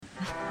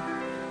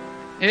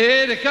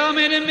Hey, they call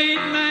me the meat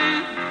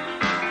man.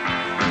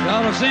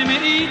 Y'all to see me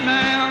eat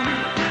now.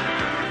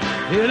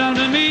 Here I'm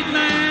the meat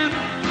man.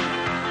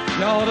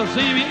 Y'all to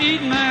see me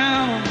eat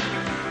now.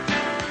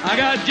 I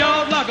got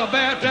jaws like a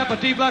bear trap, a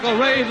teeth like a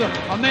razor.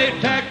 I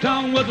made tack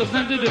tongue with a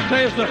sensitive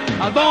taster.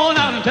 I was born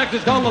out in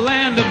Texas, called the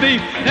land of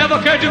beef.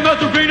 Never catch a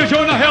muscle greener,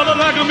 showing the hell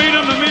like a meat.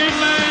 I'm the meat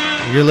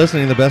man. You're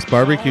listening to the Best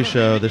Barbecue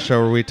Show, the show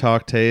where we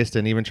talk, taste,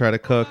 and even try to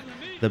cook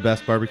the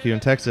best barbecue in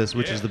Texas,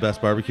 which is the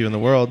best barbecue in the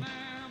world.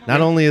 Not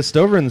only is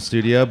Stover in the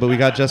studio, but we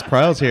got Jess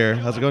Pryles here.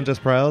 How's it going, Jess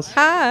Pryles?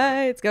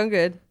 Hi, it's going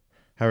good.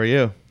 How are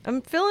you?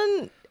 I'm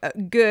feeling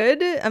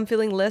good. I'm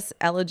feeling less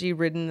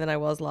allergy-ridden than I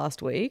was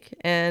last week,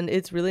 and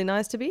it's really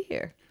nice to be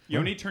here.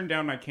 Yoni turned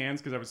down my cans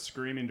because I was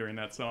screaming during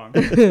that song.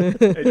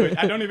 Hey,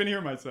 I don't even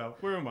hear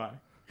myself. Where am I?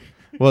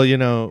 Well, you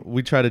know,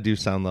 we try to do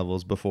sound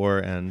levels before,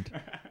 and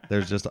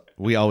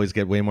we always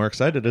get way more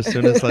excited as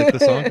soon as like the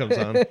song comes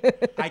on.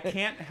 I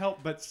can't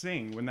help but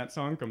sing when that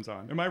song comes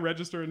on. Am I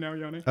registered now,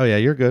 Yoni? Oh yeah,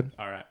 you're good.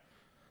 All right.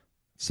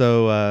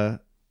 So,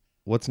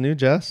 what's new,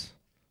 Jess?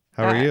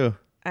 How are you?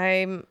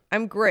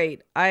 I'm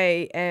great.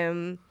 I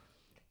am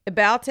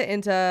about to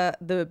enter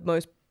the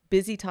most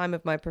busy time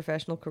of my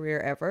professional career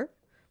ever,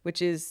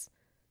 which is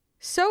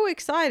so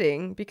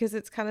exciting because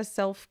it's kind of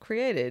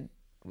self-created,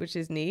 which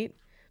is neat.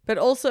 But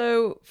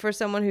also for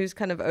someone who's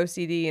kind of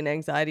OCD and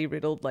anxiety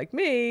riddled like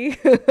me,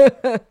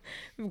 a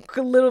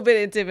little bit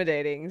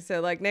intimidating.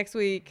 So like next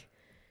week,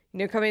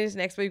 coming into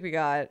next week,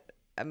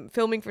 I'm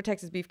filming for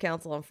Texas Beef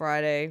Council on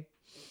Friday.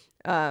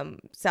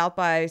 South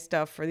by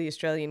stuff for the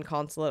Australian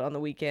consulate on the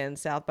weekend,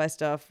 South by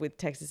stuff with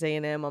Texas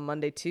A&M on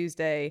Monday,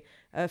 Tuesday,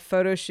 a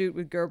photo shoot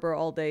with Gerber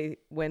all day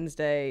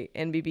Wednesday,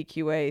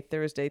 NBBQA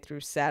Thursday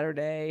through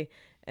Saturday,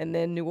 and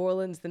then New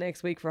Orleans the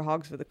next week for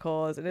Hogs for the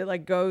Cause. And it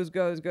like goes.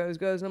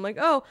 And I'm like,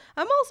 oh,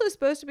 I'm also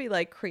supposed to be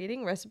like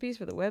creating recipes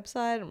for the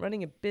website and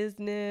running a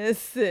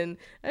business, and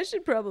I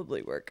should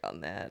probably work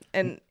on that.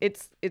 And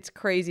it's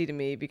crazy to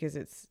me because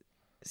it's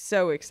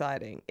so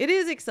exciting. It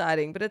is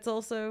exciting, but it's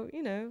also,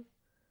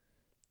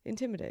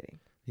 intimidating.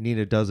 You need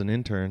a dozen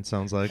interns,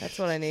 sounds like. That's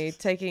what I need.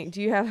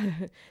 Do you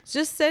have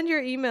just send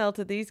your email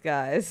to these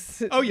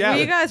guys. Oh yeah. Will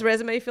you guys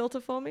resume filter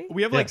for me?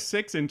 We have like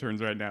 6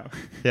 interns right now.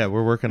 Yeah,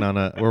 we're working on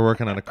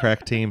a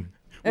crack team.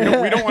 We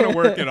don't want to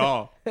work at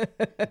all.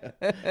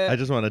 I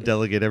just want to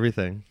delegate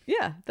everything.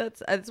 Yeah,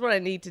 that's what I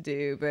need to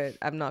do, but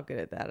I'm not good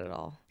at that at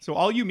all. So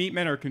all you meat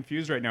men are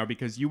confused right now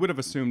because you would have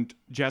assumed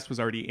Jess was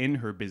already in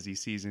her busy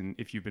season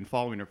if you've been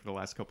following her for the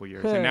last couple of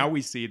years. And now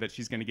we see that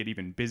she's going to get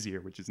even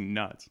busier, which is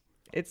nuts.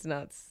 It's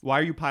nuts. Why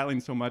are you piling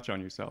so much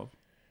on yourself?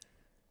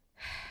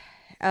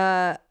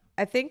 I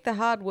think the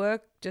hard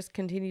work just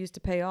continues to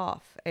pay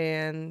off.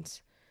 And,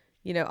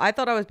 I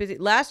thought I was busy.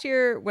 Last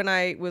year when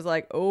I was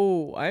like,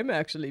 oh, I'm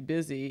actually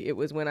busy, it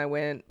was when I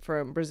went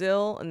from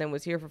Brazil and then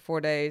was here for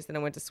 4 days. Then I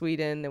went to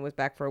Sweden, then was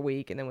back for a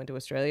week, and then went to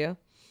Australia.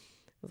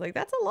 I was like,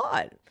 that's a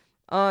lot.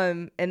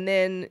 And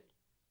then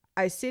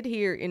I sit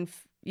here in,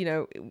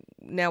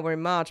 now we're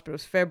in March, but it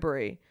was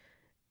February,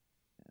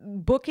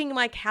 booking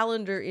my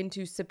calendar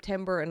into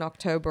September and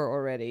October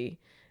already,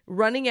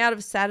 running out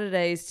of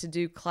Saturdays to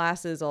do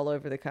classes all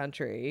over the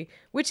country,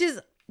 which is,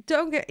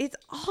 it's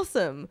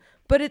awesome,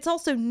 but it's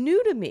also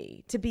new to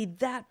me to be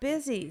that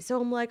busy.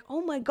 So I'm like,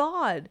 oh my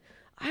God,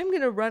 I'm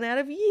going to run out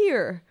of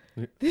year.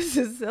 This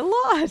is a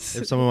lot.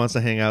 If someone wants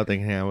to hang out, they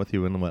can hang out with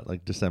you in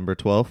like December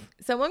 12th?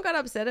 Someone got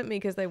upset at me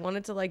because they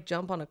wanted to like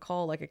jump on a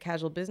call, like a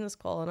casual business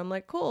call. And I'm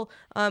like, cool.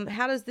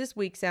 How does this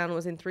week sound? It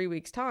was in 3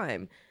 weeks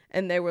time.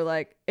 And they were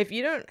like, if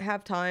you don't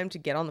have time to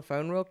get on the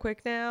phone real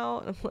quick now.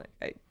 And I'm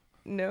like,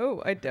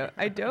 no, I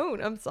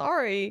don't. I'm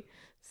sorry.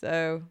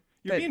 So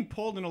you're being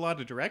pulled in a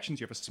lot of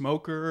directions. You have a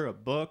smoker, a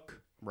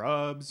book,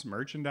 rubs,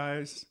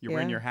 merchandise. You're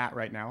wearing your hat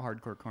right now,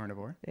 Hardcore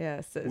Carnivore.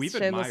 Yes, it's We've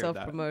shameless admired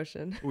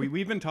self-promotion.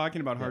 We've been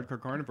talking about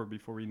Hardcore Carnivore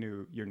before we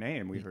knew your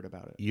name. We heard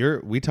about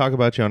it. We talk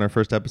about you on our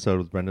first episode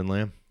with Brendan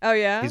Lamb. Oh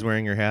yeah, he's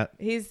wearing your hat.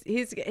 He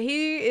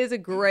is a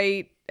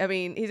great. I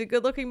mean, he's a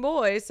good-looking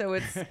boy, so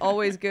it's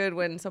always good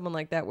when someone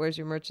like that wears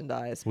your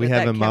merchandise. We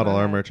have him model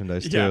our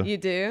merchandise too. Yeah. You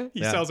do?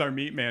 He sells our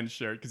Meat Man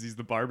shirt because he's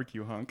the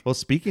barbecue hunk. Well,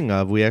 speaking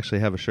of, we actually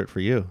have a shirt for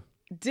you.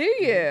 Do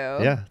you?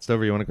 Yeah, it's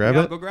over. You want to grab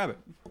it? Go grab it.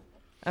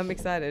 I'm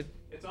excited.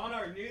 It's on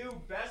our new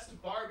Best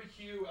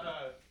Barbecue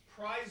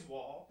prize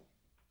wall.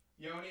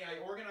 Yoni,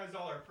 I organized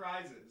all our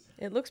prizes.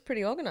 It looks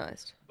pretty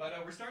organized. But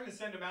we're starting to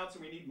send them out, so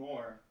we need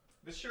more.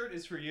 This shirt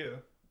is for you.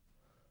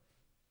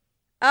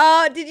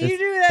 Oh, did you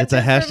do that? It's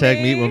a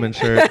hashtag Meat Woman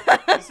shirt.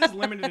 This is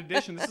limited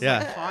edition. This is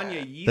like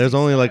Kanye Yeezy. There's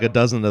only like a style.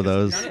 dozen of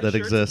those None of that the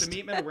shirts exist. The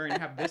Meat Men are wearing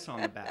have this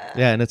on the back.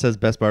 Yeah, and it says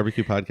Best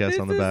Barbecue Podcast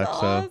on the back.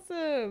 Awesome.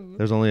 So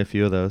there's only a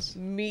few of those.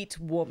 Meat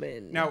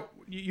Woman. Now,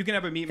 you can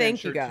have a Meat Man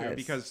Thank you, shirt guys. too,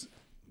 because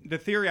the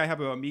theory I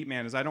have about Meat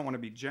Man is I don't want to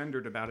be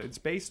gendered about it. It's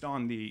based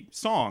on the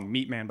song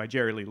Meat Man by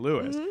Jerry Lee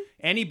Lewis. Mm-hmm.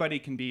 Anybody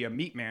can be a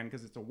meat man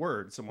because it's a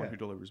word, someone who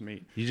delivers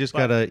meat. You just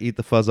gotta eat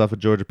the fuzz off of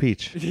Georgia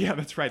Peach. Yeah,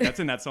 that's right. That's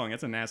in that song.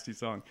 That's a nasty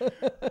song.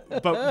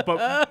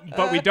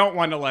 But we don't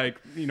want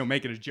to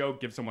make it a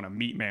joke, give someone a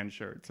Meat Man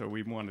shirt. So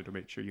we wanted to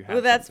make sure you have.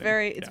 Well, that's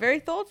something. very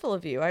thoughtful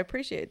of you. I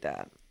appreciate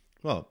that.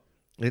 Well,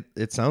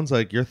 It sounds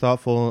like you're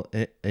thoughtful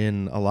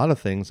in a lot of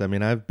things. I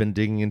mean, I've been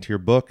digging into your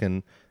book,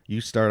 and you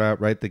start out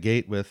right the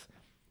gate with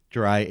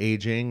dry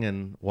aging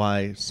and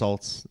why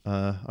salts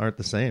aren't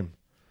the same.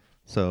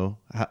 So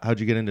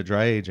how'd you get into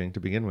dry aging to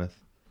begin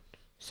with?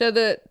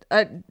 So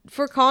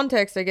for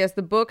context, I guess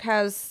the book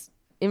has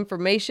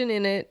information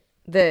in it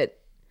that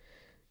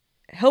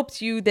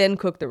helps you then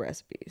cook the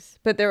recipes.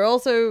 But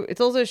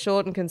it's also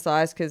short and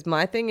concise, because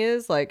my thing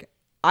is like,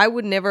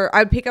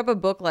 I'd pick up a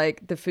book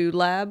like The Food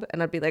Lab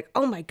and I'd be like,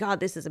 oh my God,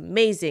 this is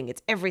amazing.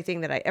 It's everything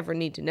that I ever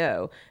need to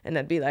know. And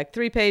I'd be like,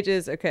 3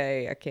 pages.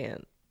 Okay, I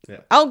can't. Yeah.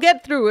 I'll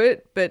get through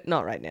it, but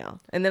not right now.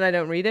 And then I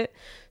don't read it.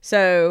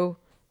 So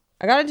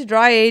I got into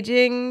dry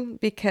aging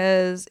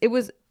because it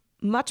was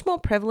much more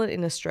prevalent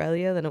in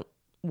Australia than it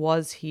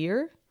was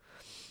here.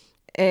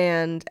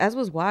 And as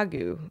was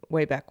Wagyu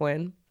way back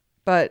when.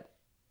 But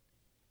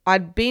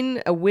I'd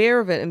been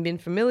aware of it and been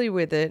familiar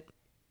with it.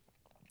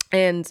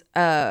 And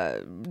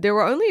there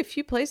were only a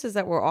few places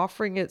that were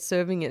offering it,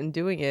 serving it, and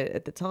doing it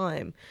at the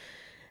time.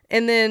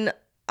 And then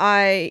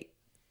I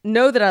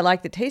know that I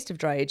like the taste of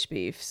dry aged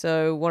beef,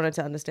 so wanted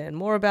to understand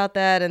more about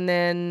that. And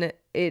then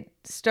it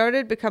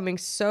started becoming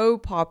so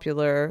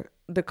popular,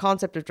 the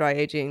concept of dry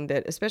aging,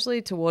 that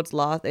especially towards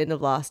the end of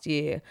last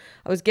year,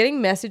 I was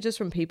getting messages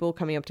from people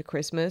coming up to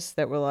Christmas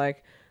that were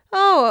like,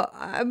 oh,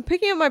 I'm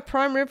picking up my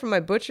prime rib from my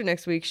butcher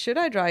next week. Should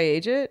I dry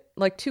age it?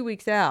 Like 2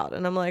 weeks out.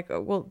 And I'm like,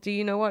 well, do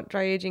you know what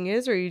dry aging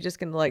is? Or are you just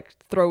going to like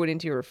throw it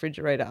into your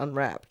refrigerator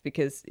unwrapped?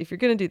 Because if you're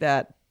going to do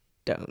that,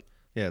 don't.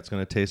 Yeah, it's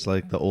going to taste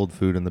like the old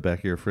food in the back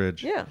of your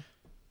fridge. Yeah.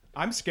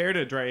 I'm scared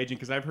of dry aging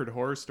because I've heard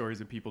horror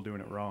stories of people doing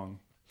it wrong.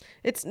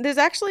 There's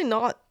actually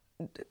not.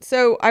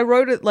 So I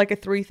wrote it like a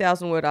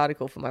 3,000 word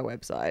article for my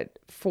website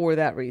for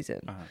that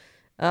reason.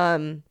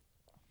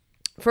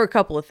 For a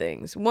couple of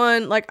things.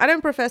 One, like, I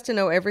don't profess to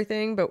know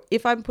everything, but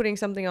if I'm putting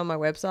something on my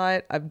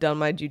website, I've done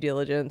my due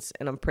diligence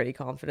and I'm pretty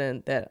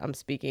confident that I'm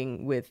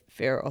speaking with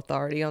fair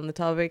authority on the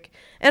topic.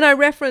 And I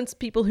reference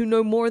people who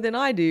know more than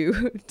I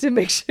do to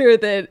make sure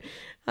that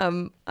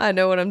I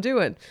know what I'm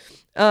doing.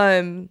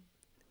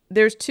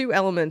 There's 2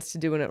 elements to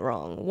doing it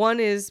wrong. One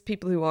is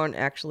people who aren't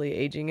actually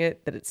aging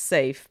it, that it's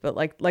safe, but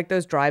like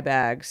those dry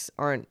bags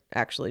aren't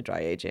actually dry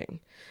aging.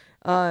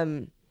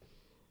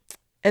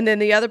 And then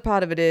the other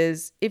part of it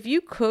is, if you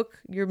cook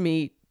your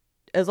meat,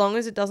 as long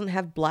as it doesn't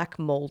have black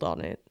mold on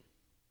it,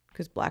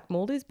 because black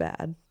mold is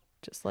bad,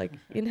 just like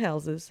in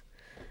houses,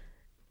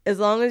 as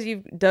long as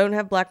you don't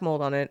have black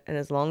mold on it, and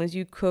as long as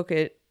you cook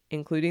it,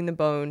 including the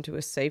bone, to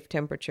a safe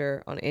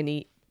temperature on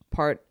any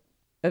part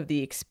of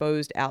the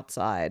exposed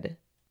outside,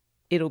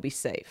 it'll be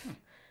safe.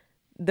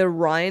 The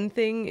rind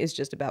thing is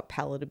just about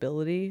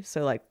palatability.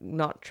 So like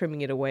not trimming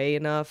it away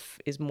enough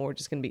is more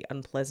just going to be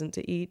unpleasant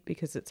to eat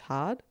because it's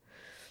hard.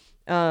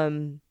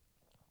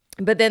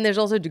 But then there's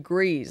also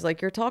degrees.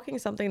 Like, you're talking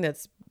something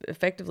that's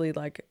effectively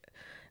like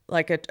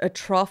a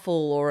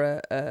truffle,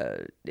 or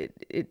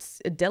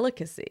it's a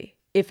delicacy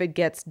if it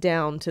gets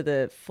down to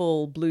the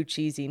full blue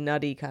cheesy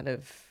nutty kind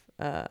of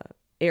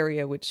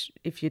area, which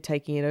if you're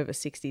taking it over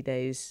 60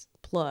 days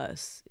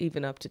plus,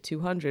 even up to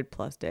 200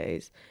 plus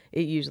days,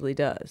 it usually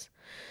does.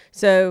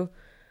 So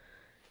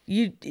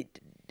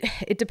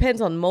it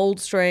depends on mold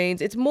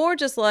strains. It's more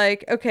just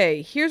like,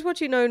 okay, here's what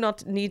you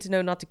need to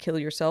know not to kill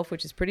yourself,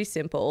 which is pretty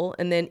simple.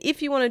 And then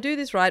if you want to do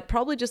this right,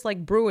 probably just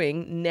like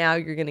brewing, now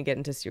you're going to get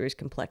into serious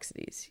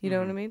complexities. You know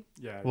what I mean?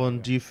 Yeah. Well,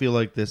 and do you feel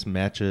like this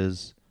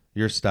matches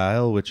your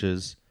style, which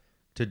is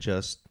to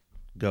just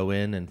go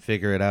in and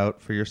figure it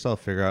out for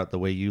yourself, figure out the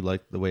way you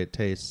like the way it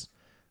tastes?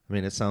 I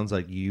mean, it sounds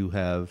like you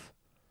have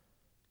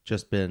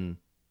just been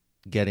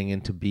getting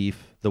into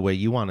beef the way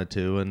you wanted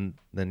to, and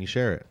then you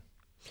share it.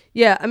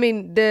 Yeah, I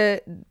mean,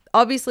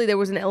 obviously there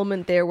was an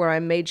element there where I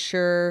made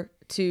sure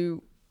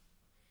to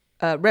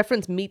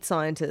reference meat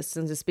scientists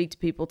and to speak to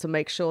people to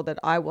make sure that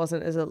I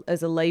wasn't,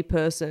 as a lay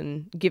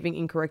person, giving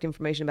incorrect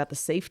information about the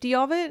safety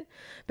of it.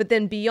 But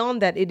then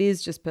beyond that, it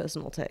is just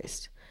personal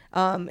taste.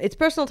 It's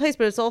personal taste,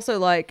 but it's also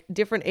like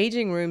different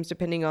aging rooms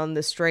depending on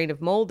the strain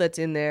of mold that's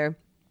in there,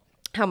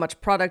 how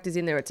much product is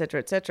in there, et cetera,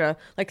 et cetera.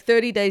 Like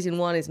 30 days in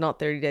one is not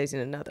 30 days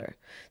in another.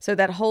 So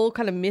that whole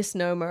kind of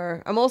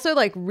misnomer. I'm also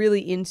like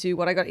really into,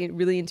 what I got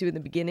really into in the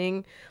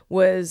beginning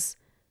was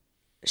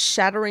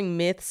shattering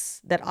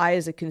myths that I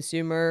as a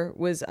consumer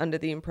was under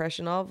the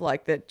impression of,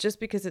 like that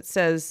just because it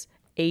says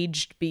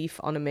aged beef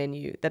on a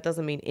menu, that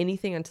doesn't mean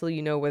anything until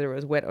you know whether it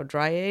was wet or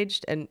dry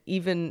aged. And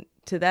even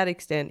to that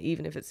extent,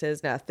 even if it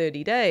says now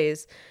 30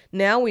 days,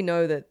 now we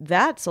know that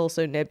that's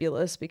also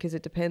nebulous because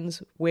it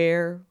depends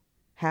where,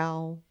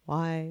 how,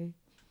 why.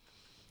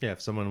 Yeah,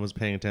 if someone was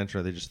paying attention,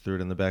 or they just threw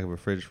it in the back of a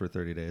fridge for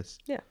 30 days.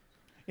 Yeah.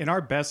 In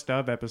our best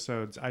of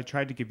episodes, I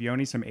tried to give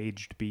Yoni some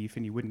aged beef,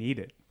 and he wouldn't eat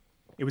it.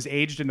 It was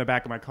aged in the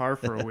back of my car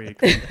for a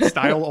week.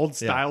 Old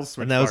style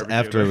switch. And that was barbecue.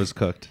 after it was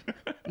cooked.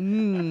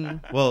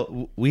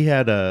 Well, we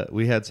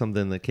had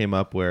something that came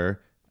up where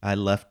I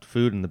left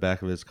food in the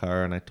back of his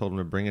car, and I told him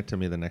to bring it to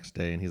me the next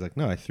day, and he's like,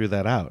 "No, I threw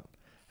that out."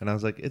 And I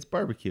was like, it's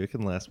barbecue. It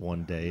can last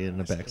one day in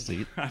the back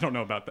seat. I don't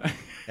know about that.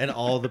 And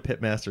all the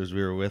pit masters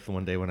we were with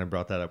one day when I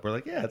brought that up, we're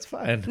like, yeah, it's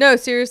fine. No,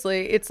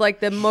 seriously, it's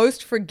like the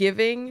most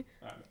forgiving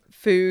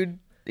food.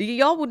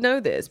 Y'all would know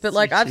this, but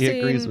like I've He seen.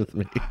 agrees with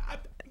me.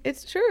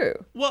 It's true.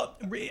 Well,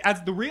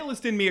 as the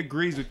realist in me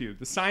agrees with you,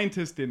 the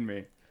scientist in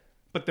me,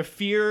 but the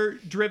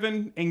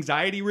fear-driven,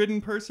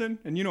 anxiety-ridden person,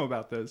 and you know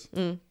about this,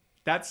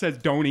 that says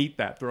don't eat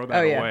that, throw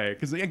that away.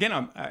 Because again,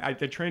 I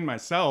trained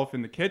myself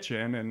in the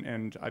kitchen,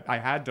 and I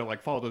had to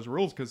like follow those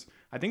rules because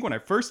I think when I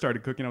first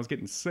started cooking, I was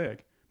getting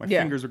sick. My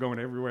fingers were going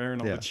everywhere,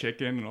 and all the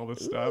chicken and all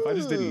this stuff. I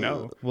just didn't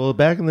know. Well,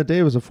 back in the day,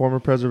 it was a form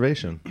of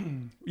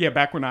preservation. Yeah,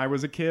 back when I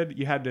was a kid,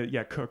 you had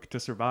to cook to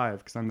survive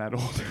because I'm that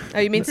old. Oh,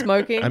 you mean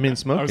smoking? I mean,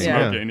 smoking. I was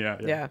smoking,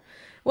 yeah.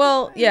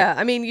 Well, yeah.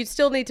 I mean, you'd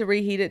still need to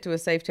reheat it to a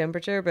safe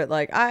temperature, but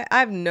like I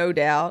have no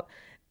doubt.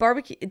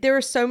 Barbecue. There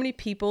are so many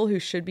people who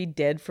should be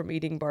dead from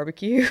eating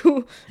barbecue,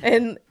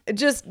 and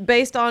just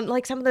based on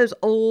like some of those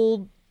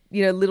old,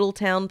 little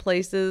town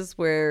places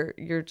where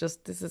you're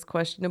just this is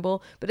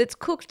questionable, but it's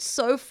cooked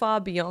so far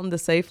beyond the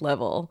safe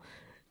level,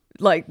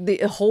 like the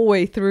whole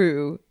way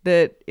through,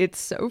 that it's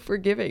so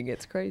forgiving.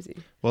 It's crazy.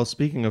 Well,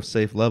 speaking of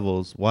safe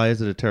levels, why is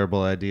it a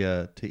terrible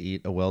idea to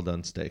eat a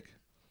well-done steak?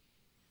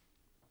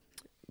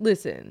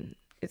 Listen,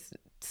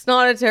 it's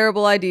not a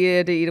terrible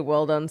idea to eat a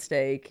well-done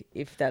steak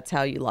if that's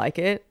how you like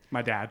it.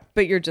 My dad.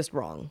 But you're just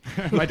wrong.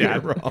 My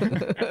dad. Wrong.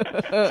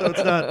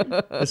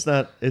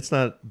 So it's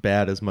not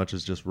bad as much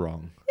as just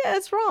wrong. Yeah,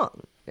 it's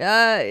wrong.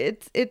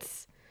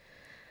 It's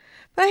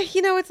but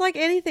it's like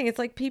anything. It's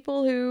like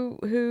people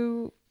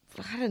who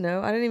I don't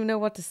know. I don't even know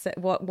what to say,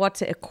 what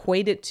to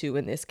equate it to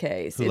in this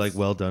case. Who like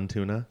well-done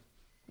tuna?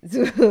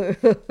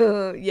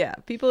 Yeah,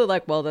 people who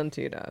like well-done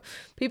tuna.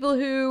 People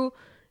who,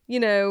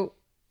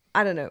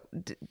 I don't know,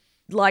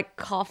 like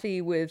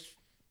coffee with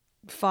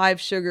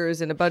 5 sugars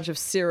and a bunch of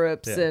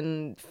syrups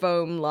and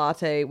foam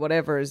latte,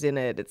 whatever is in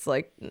it. It's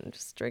like,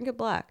 just drink it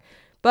black.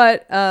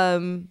 But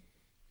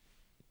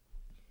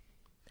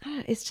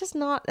it's just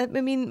not. I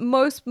mean,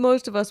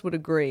 most of us would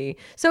agree.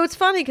 So it's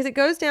funny because it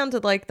goes down to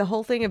like the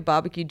whole thing of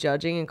barbecue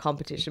judging and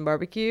competition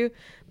barbecue.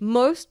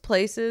 Most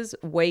places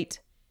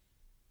weight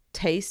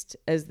taste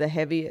as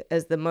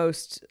the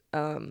most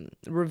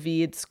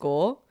revered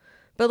score,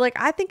 but like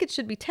I think it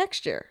should be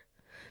texture,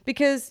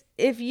 because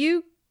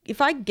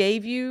if I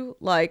gave you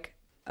like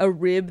a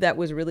rib that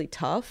was really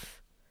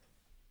tough,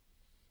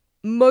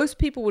 most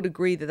people would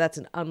agree that that's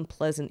an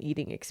unpleasant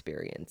eating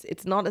experience.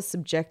 It's not as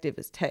subjective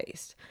as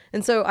taste.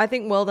 And so I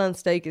think well done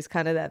steak is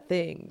kind of that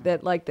thing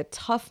that like the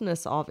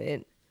toughness of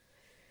it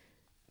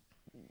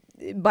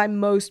by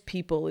most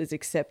people is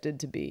accepted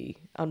to be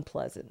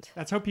unpleasant.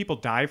 That's how people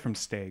die from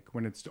steak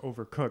when it's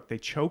overcooked. They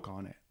choke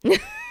on it.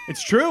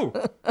 It's true.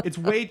 It's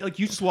like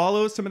you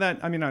swallow some of that.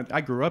 I mean,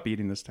 I grew up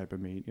eating this type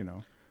of meat,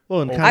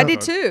 Well, and I did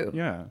too.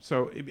 Yeah,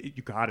 so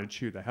you gotta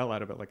chew the hell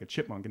out of it like a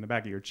chipmunk in the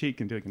back of your cheek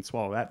until you can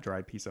swallow that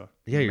dried piece of.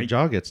 Yeah, your meat.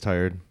 jaw gets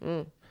tired.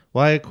 Well,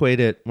 I equate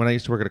it when I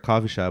used to work at a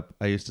coffee shop.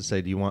 I used to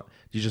say, do you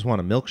just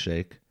want a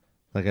milkshake?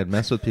 Like I'd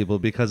mess with people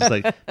because it's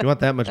like, you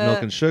want that much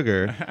milk and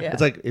sugar. Yeah.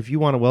 It's like if you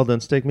want a well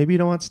done steak, maybe you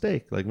don't want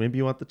steak. Like maybe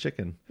you want the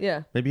chicken.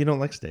 Yeah. Maybe you don't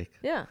like steak.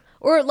 Yeah.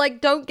 Or like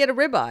don't get a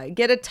ribeye.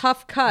 Get a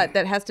tough cut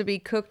that has to be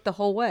cooked the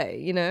whole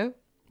way, What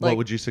Like,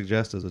 would you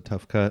suggest as a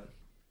tough cut?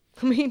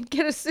 I mean,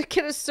 get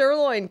a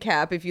sirloin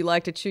cap if you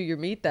like to chew your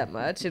meat that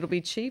much. It'll be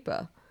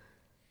cheaper.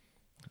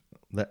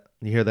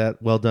 You hear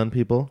that? Well done,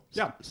 people.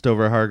 Yeah.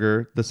 Stover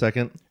Harger the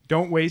second.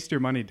 Don't waste your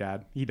money,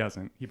 Dad. He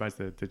doesn't. He buys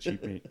the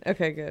cheap meat.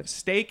 Okay, good.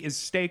 Steak is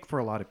steak for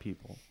a lot of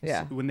people.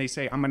 Yeah. When they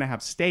say, I'm going to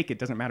have steak, it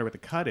doesn't matter what the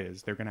cut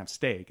is. They're going to have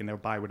steak, and they'll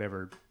buy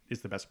whatever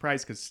is the best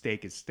price because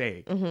steak is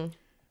steak. Mm-hmm.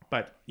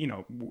 But,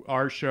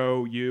 our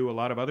show, a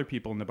lot of other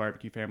people in the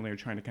barbecue family are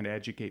trying to kind of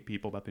educate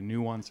people about the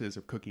nuances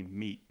of cooking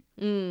meat.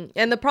 And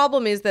the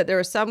problem is that there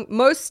are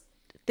most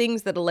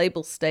things that are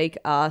labeled steak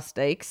are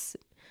steaks.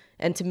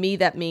 And to me,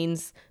 that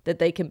means that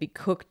they can be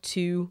cooked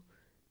to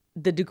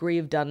the degree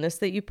of doneness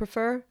that you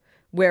prefer.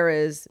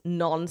 Whereas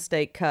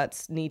non-steak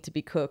cuts need to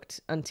be cooked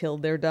until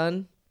they're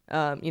done,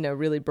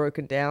 really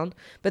broken down.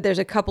 But there's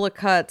a couple of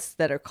cuts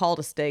that are called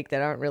a steak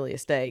that aren't really a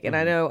steak. And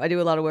I know I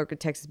do a lot of work with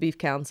Texas Beef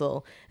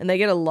Council, and they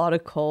get a lot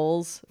of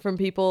calls from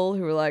people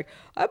who are like,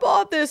 I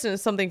bought this, and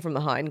it's something from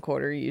the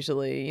hindquarter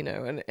usually,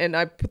 and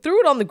I threw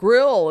it on the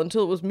grill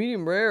until it was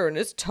medium rare, and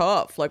it's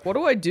tough. Like, what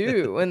do I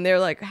do? And they're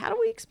like, how do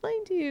we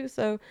explain to you?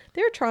 So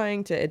they're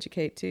trying to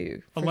educate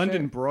too. A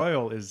London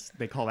broil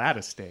they call that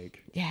a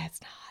steak. Yeah, it's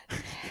not.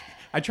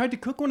 I tried to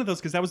cook one of those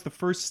because that was the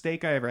first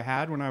steak I ever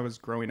had when I was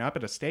growing up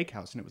at a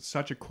steakhouse. And it was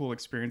such a cool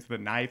experience with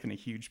a knife and a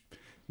huge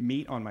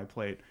meat on my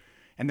plate.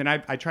 And then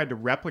I tried to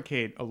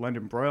replicate a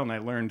London broil, and I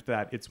learned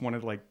that it's one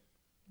of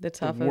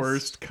the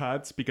worst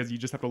cuts because you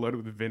just have to load it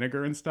with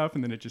vinegar and stuff.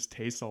 And then it just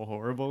tastes all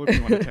horrible if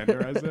you want to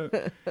tenderize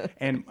it.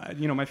 And,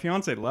 my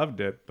fiance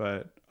loved it,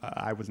 but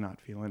I was not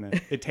feeling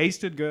it. It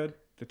tasted good.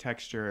 The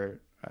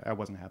texture, I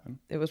wasn't having.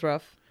 It was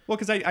rough. Well,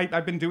 because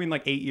I've been doing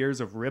 8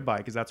 years of ribeye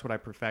because that's what I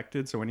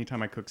perfected. So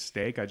anytime I cook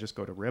steak, I just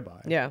go to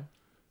ribeye. Yeah.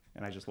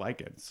 And I just like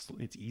it.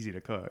 It's easy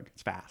to cook.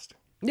 It's fast.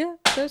 Yeah,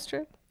 that's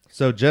true.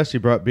 So, Jess, you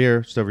brought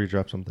beer. Stover, you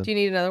dropped something. Do you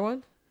need another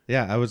one?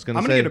 Yeah, I was going to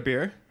I'm say. going to get a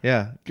beer.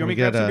 Yeah. Do you Can want me we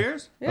to grab get some a-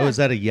 beers? Yeah. Oh, is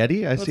that a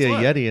Yeti? I see a look.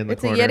 Yeti in the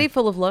It's corner. a Yeti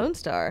full of Lone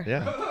Star.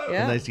 Yeah.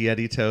 Yeah. A nice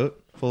Yeti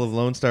tote full of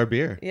Lone Star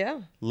beer.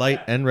 Yeah. Light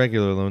and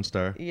regular Lone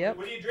Star. Yep.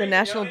 What are you The drinking,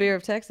 national Johnny? beer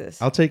of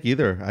Texas. I'll take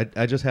either.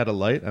 I just had a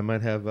light. I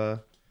might have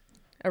A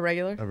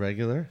regular. a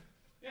regular.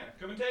 Yeah,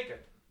 come and take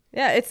it.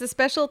 Yeah, it's the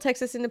special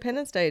Texas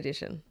Independence Day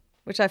edition,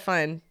 which I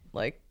find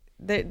like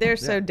they're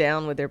so Yeah.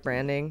 down with their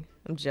branding.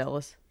 I'm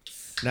jealous.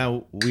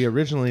 Now, we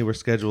originally were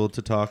scheduled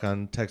to talk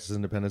on Texas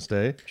Independence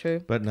Day.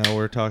 True. But now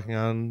we're talking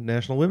on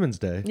National Women's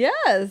Day.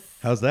 Yes.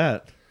 How's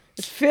that?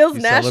 It feels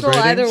You national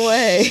celebrating? either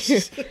way.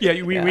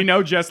 Yeah, we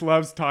know Jess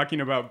loves talking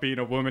about being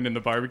a woman in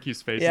the barbecue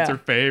space. Yeah. It's her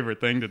favorite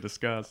thing to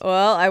discuss.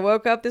 Well, I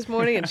woke up this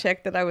morning and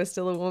checked that I was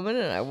still a woman,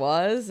 and I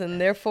was, and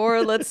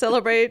therefore let's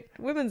celebrate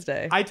Women's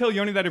Day. I tell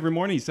Yoni that every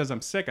morning. He says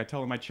I'm sick. I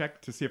tell him I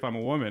check to see if I'm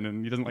a woman,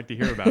 and he doesn't like to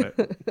hear about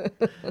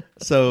it.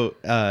 So,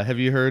 have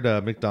you heard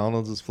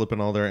McDonald's is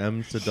flipping all their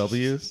M's to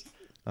W's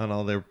on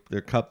all their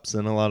cups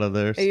and a lot of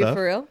their Are stuff? you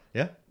for real?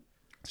 Yeah.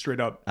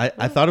 Straight up.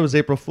 I thought it was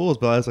April Fool's,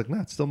 but I was like,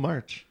 no, it's still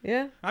March.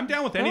 Yeah. I'm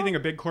down with anything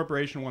a big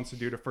corporation wants to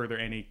do to further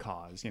any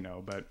cause,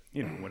 but,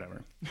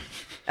 whatever.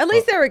 At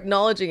least they're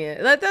acknowledging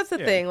it. That's the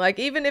Yeah. thing. Like,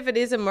 even if it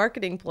is a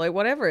marketing ploy,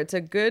 whatever, it's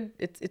a good.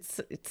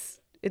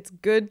 It's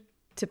good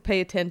to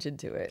pay attention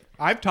to it.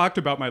 I've talked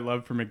about my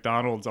love for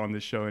McDonald's on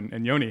this show,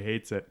 and Yoni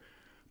hates it.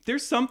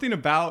 There's something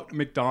about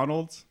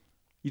McDonald's.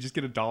 You just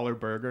get $1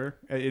 burger.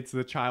 It's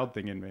the child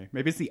thing in me.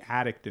 Maybe it's the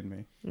addict in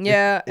me.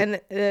 Yeah,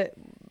 and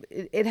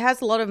it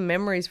has a lot of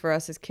memories for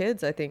us as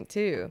kids, I think,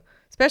 too.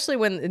 Especially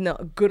when in the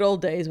good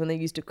old days when they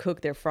used to cook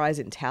their fries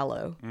in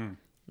tallow.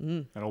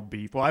 That old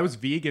beef. Well, I was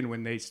vegan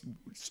when they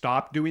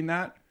stopped doing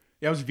that.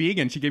 Yeah, I was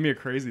vegan. She gave me a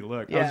crazy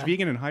look. I was Yeah.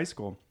 vegan in high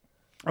school.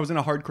 I was in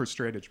a hardcore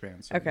straight edge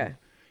band. So Okay.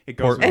 It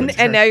goes Portland. with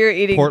And now you're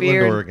eating Portland,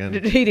 beer,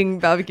 Oregon. eating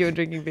barbecue and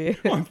drinking beer.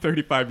 Well, I'm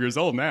 35 years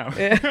old now.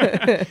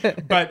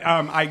 But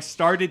I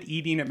started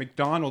eating at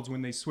McDonald's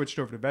when they switched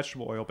over to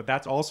vegetable oil. But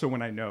that's also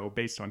when I know,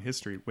 based on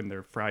history, when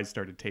their fries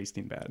started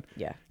tasting bad.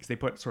 Yeah. Because they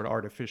put sort of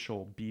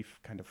artificial beef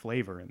kind of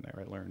flavor in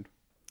there, I learned.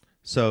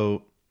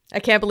 So, I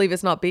can't believe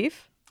it's not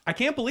beef. I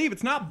can't believe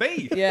it's not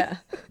beef. Yeah.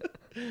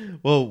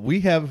 well, we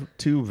have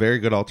two very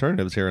good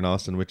alternatives here in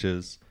Austin, which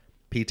is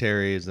P.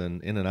 Terry's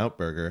and In-N-Out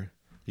Burger.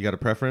 You got a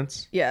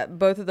preference? Yeah,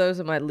 both of those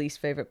are my least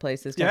favorite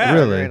places to Yeah. have a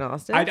burger Really? in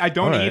Austin. I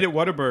don't All right. eat at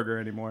Whataburger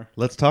anymore.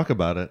 Let's talk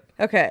about it.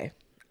 Okay.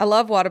 I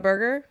love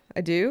Whataburger.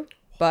 I do.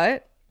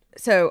 But,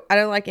 so I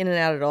don't like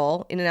In-N-Out at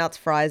all. In-N-Out's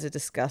fries are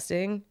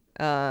disgusting.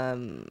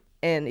 And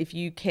if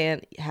you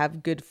can't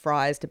have good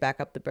fries to back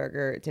up the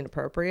burger, it's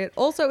inappropriate.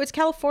 Also, it's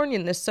California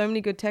and there's so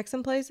many good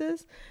Texan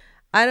places.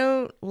 I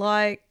don't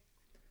like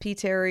P.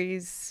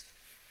 Terry's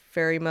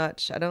very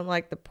much. I don't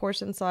like the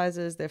portion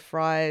sizes. Their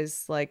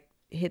fries, like,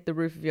 hit the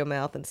roof of your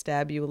mouth and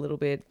stab you a little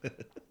bit.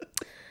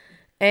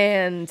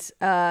 And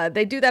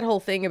they do that whole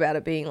thing about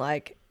it being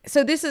like,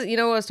 so this is, what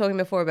I was talking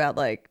before about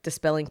like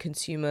dispelling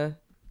consumer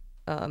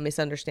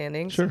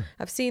misunderstandings. Sure.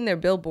 I've seen their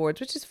billboards,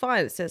 which is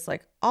fine. It says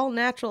like all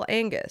natural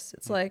Angus.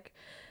 It's like,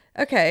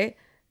 okay,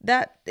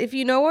 that if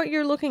you know what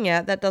you're looking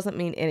at, that doesn't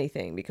mean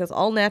anything because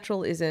all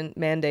natural isn't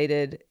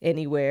mandated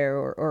anywhere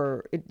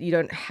or you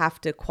don't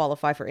have to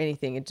qualify for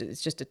anything.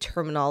 It's just a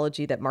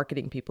terminology that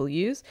marketing people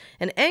use.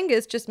 And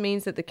Angus just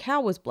means that the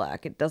cow was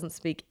black. It doesn't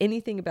speak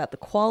anything about the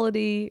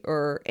quality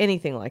or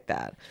anything like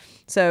that.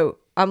 So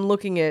I'm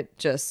looking at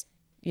just,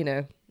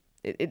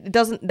 it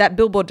doesn't, that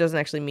billboard doesn't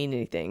actually mean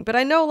anything. But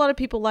I know a lot of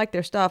people like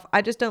their stuff.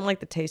 I just don't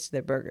like the taste of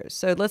their burgers.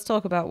 So let's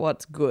talk about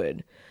what's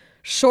good.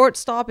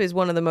 Shortstop is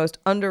one of the most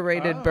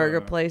underrated burger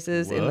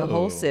places in the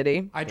whole Whoa.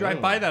 city. I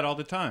drive by that all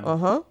the time.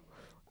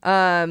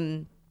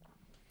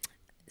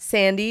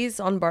 Sandy's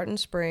on Barton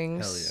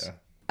Springs. Hell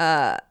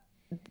yeah.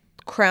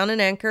 Crown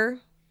and Anchor.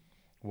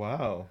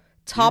 Wow.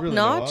 Top You really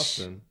know Notch.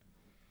 Austin.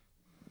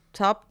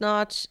 Top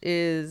Notch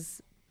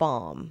is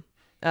bomb.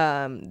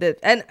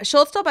 And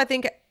Shortstop, I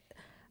think,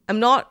 I'm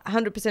not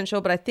 100%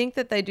 sure, but I think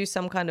that they do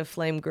some kind of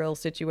flame grill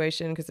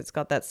situation because it's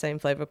got that same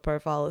flavor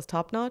profile as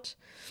Top Notch.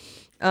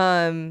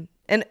 And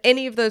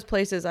any of those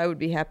places I would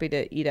be happy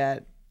to eat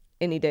at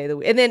any day of the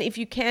week. And then if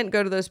you can't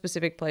go to those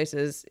specific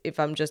places, if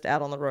I'm just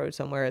out on the road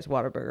somewhere, it's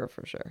Whataburger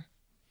for sure.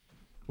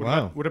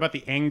 Wow. What about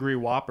the Angry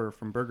Whopper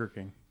from Burger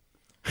King?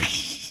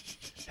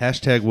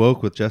 Hashtag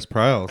woke with Jess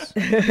Pryles.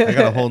 I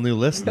got a whole new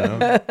list now.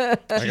 I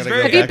gotta go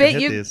very- back Have you and been?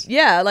 hit these.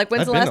 Yeah, like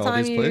when's I've the been last to all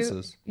time these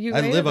places. you I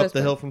ate live at up those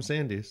the hill places? from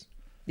Sandy's.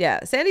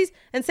 Yeah, Sandy's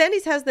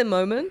has their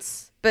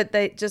moments, but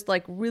they just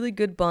like really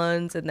good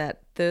buns and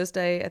that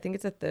Thursday, I think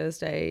it's a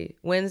Thursday,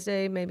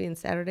 Wednesday, maybe and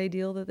Saturday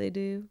deal that they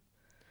do.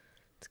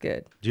 It's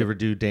good. Do you ever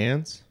do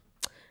Dan's?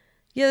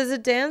 Yeah, there's a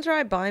Dan's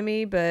right by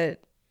me,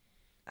 but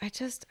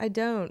I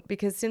don't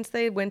because since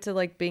they went to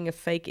like being a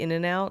fake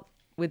In-N-Out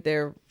with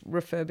their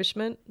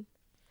refurbishment.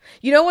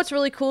 You know what's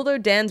really cool though?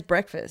 Dan's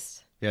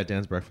breakfast. Yeah,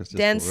 Dan's breakfast is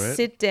Dan's cool, right?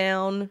 sit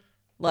down,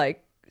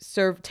 like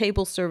serve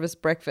table service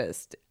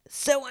breakfast.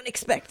 So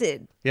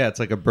unexpected. Yeah, it's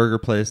like a burger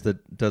place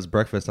that does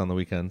breakfast on the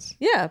weekends.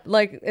 Yeah,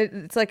 like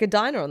it's like a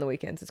diner on the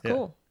weekends. It's Yeah.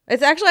 cool.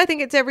 It's actually, I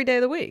think it's every day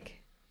of the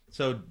week.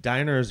 So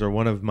diners are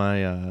one of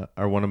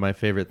my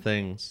favorite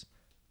things.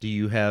 Do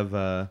you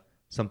have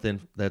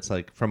something that's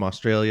like from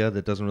Australia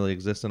that doesn't really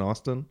exist in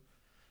Austin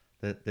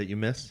that you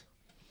miss?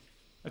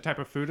 A type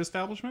of food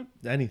establishment?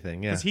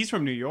 Anything, yeah. Because he's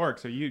from New York,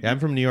 so Yeah, I'm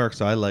from New York,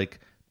 so I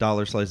like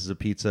dollar slices of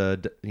pizza,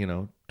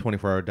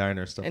 24-hour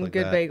diners, stuff And like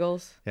good that.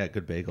 bagels. Yeah,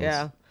 good bagels.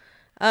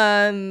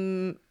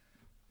 Yeah.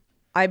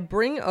 I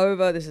bring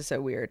over, this is so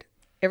weird.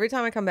 Every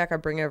time I come back, I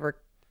bring over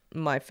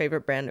my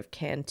favorite brand of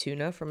canned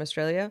tuna from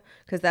Australia,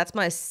 because that's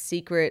my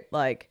secret,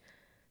 like,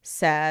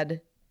 sad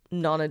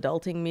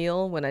non-adulting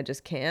meal when I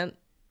just can't,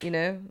 and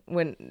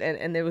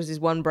there was this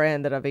one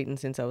brand that I've eaten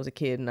since I was a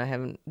kid, and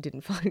I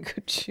didn't find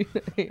good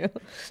tuna here.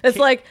 It's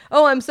like,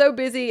 oh, I'm so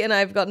busy and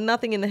I've got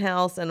nothing in the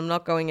house and I'm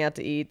not going out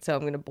to eat, so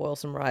I'm going to boil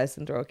some rice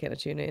and throw a can of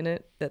tuna in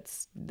it.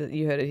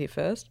 You heard it here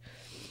first.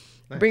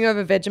 Nice. Bring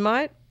over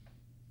Vegemite,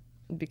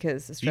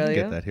 because You Australia.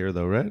 can get that here,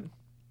 though, right?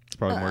 It's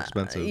probably more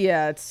expensive.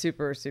 Yeah, it's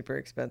super, super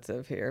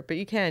expensive here, but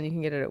you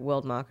can get it at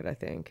World Market, I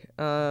think.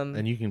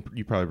 And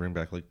you probably bring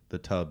back like the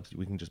tubs.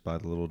 We can just buy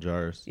the little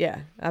jars.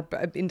 Yeah,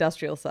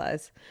 industrial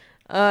size.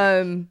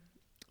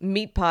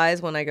 Meat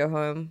pies when I go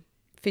home.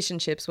 Fish and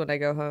chips when I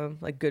go home,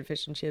 like good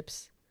fish and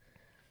chips.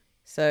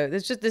 So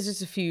there's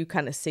just a few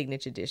kind of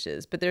signature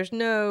dishes, but there's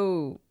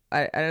no,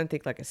 I don't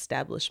think, like,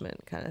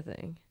 establishment kind of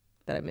thing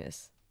that I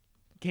miss.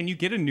 Can you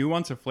get a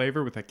nuance of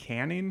flavor with a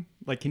canning?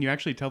 Like, can you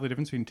actually tell the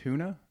difference between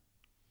tuna?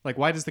 Like,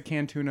 why does the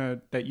canned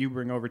tuna that you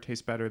bring over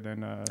taste better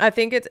than... I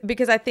think it's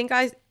because I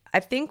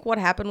think what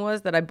happened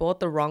was that I bought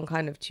the wrong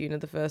kind of tuna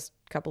the first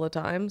couple of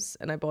times,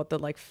 and I bought the,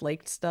 like,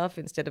 flaked stuff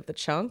instead of the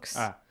chunks.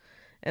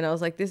 And I was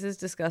like, this is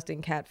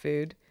disgusting cat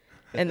food.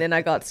 And then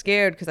I got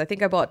scared because I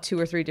think I bought 2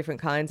 or 3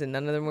 different kinds and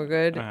none of them were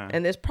good.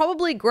 And there's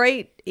probably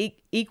great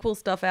equal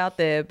stuff out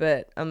there,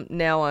 but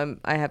now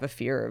I have a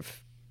fear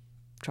of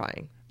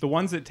trying. The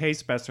ones that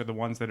taste best are the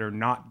ones that are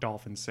not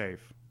dolphin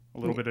safe. A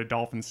little bit of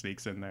dolphin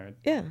sneaks in there.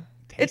 Yeah.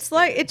 It's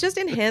like, it just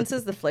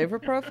enhances the flavor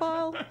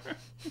profile.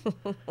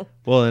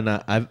 Well, and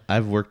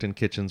I've worked in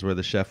kitchens where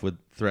the chef would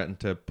threaten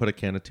to put a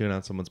can of tuna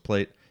on someone's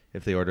plate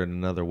if they ordered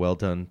another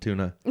well-done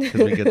tuna,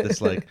 because we get this,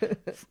 like,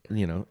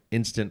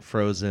 instant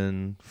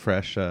frozen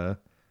fresh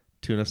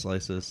tuna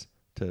slices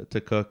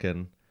to cook,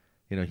 and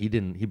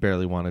he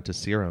barely wanted to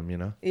sear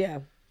them. Yeah.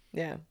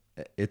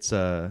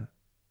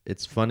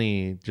 It's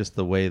funny just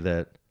the way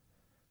that,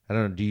 I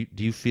don't know,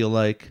 do you feel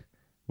like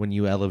when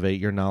you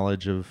elevate your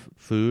knowledge of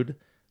food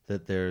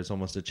that there's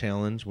almost a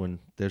challenge when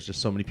there's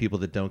just so many people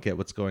that don't get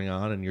what's going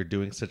on and you're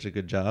doing such a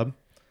good job?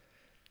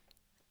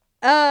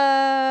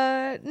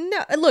 No,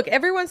 look,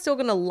 everyone's still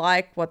gonna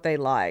like what they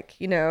like,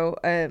 you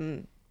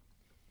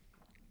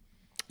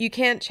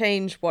can't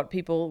change what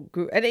people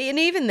grew, and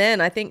even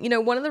then, I think,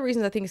 one of the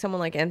reasons I think someone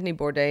like Anthony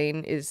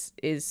Bourdain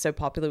is so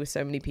popular with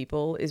so many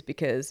people is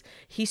because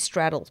he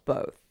straddles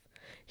both.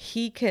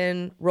 He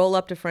can roll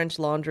up to French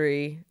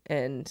Laundry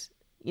and,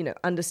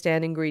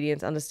 understand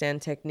ingredients,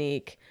 understand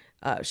technique,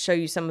 show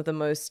you some of the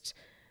most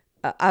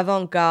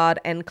avant-garde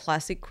and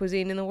classic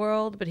cuisine in the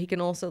world, but he can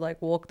also,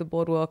 like, walk the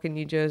boardwalk in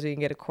New Jersey and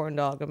get a corn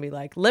dog and be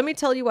like, let me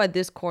tell you why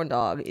this corn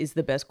dog is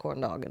the best corn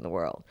dog in the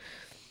world.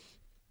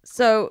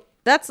 So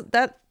that's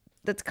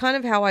kind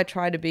of how I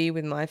try to be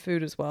with my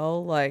food as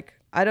well. Like,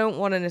 I don't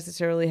want to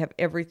necessarily have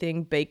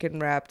everything bacon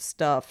wrapped,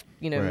 stuffed,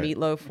 Right.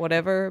 meatloaf,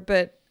 whatever,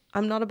 but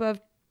I'm not above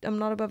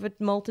a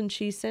molten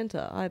cheese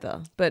center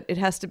either, but it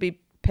has to be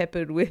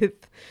peppered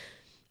with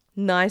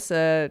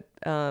nicer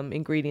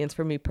ingredients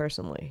for me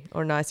personally,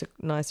 or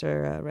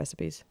nicer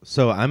recipes.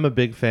 So I'm a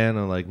big fan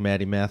of, like,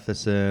 Maddie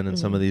Matheson and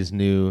some of these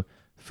new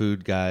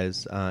food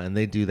guys, and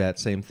they do that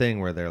same thing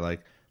where they're like,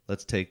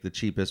 let's take the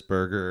cheapest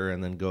burger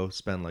and then go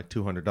spend like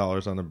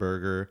 $200 on a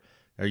burger.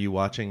 Are you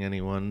watching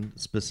anyone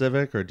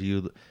specific, or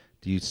do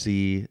you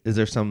see, is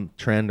there some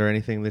trend or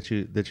anything that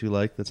you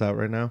like that's out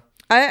right now?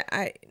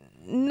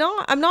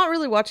 I'm not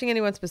really watching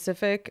anyone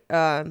specific.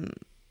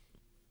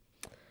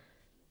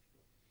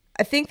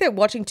 I think that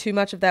watching too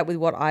much of that with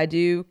what I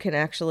do can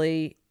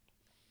actually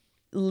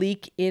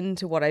leak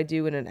into what I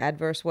do in an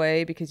adverse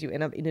way, because you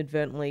end up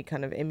inadvertently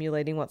kind of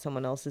emulating what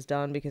someone else has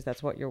done because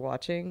that's what you're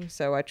watching.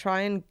 So I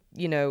try and,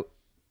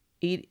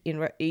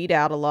 eat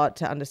out a lot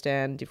to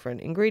understand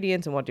different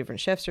ingredients and what different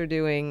chefs are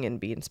doing, and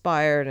be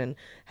inspired, and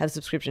have a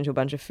subscription to a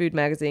bunch of food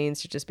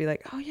magazines to just be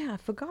like, oh yeah, I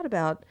forgot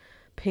about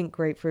pink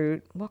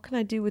grapefruit. What can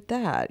I do with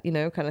that?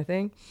 Kind of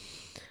thing.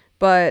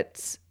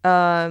 But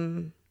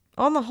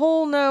on the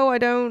whole, no, I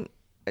don't.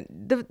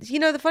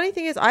 The funny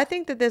thing is, I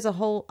think that there's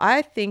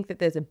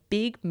a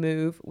big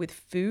move with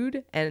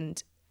food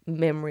and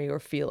memory or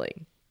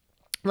feeling.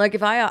 Like,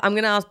 if I'm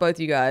going to ask both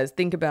you guys,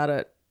 think about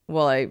it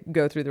while I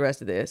go through the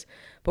rest of this,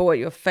 but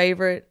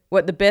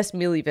what the best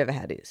meal you've ever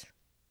had is.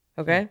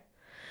 Okay?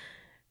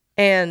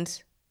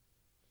 And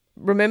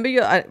remember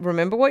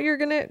what you're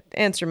going to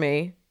answer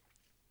me.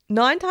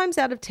 9 times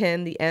out of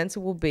 10, the answer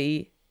will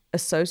be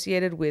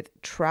associated with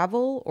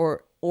travel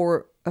or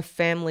or a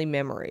family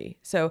memory.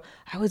 So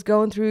I was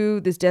going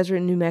through this desert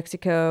in New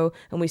Mexico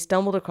and we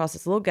stumbled across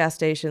this little gas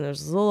station. There's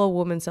this little old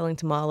woman selling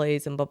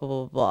tamales and blah, blah,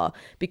 blah, blah,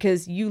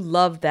 because you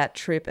love that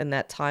trip and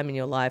that time in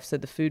your life. So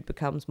the food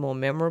becomes more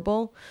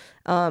memorable.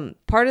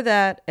 Part of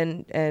that,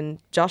 and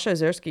Josh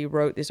Ozersky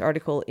wrote this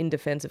article in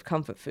defense of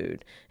comfort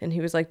food. And he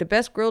was like, the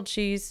best grilled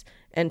cheese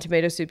and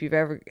tomato soup you've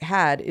ever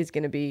had is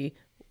going to be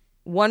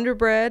Wonder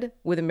Bread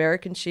with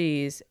American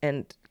cheese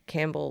and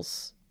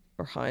Campbell's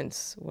or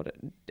Heinz,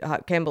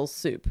 Campbell's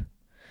soup,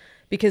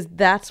 because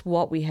that's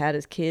what we had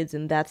as kids,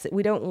 and that's it.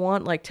 We don't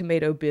want like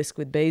tomato bisque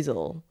with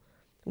basil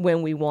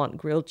when we want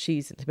grilled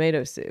cheese and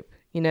tomato soup,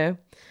 you know?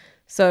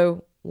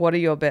 So what are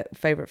your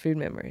favorite food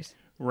memories?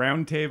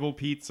 Round Table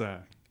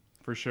Pizza,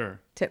 for sure.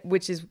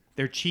 Which is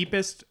their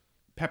cheapest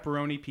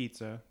pepperoni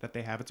pizza that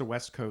they have. It's a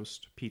West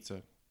Coast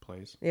pizza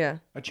place. Yeah.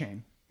 A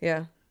chain.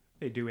 Yeah.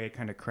 They do a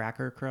kind of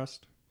cracker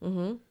crust.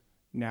 Mm-hmm.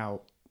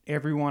 Now,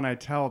 everyone I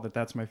tell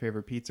that's my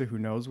favorite pizza who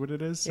knows what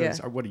it is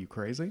says, what are you,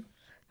 crazy?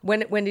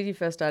 When did you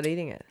first start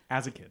eating it?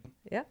 As a kid.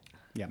 Yeah.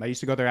 Yeah, I used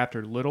to go there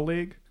after Little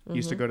League. I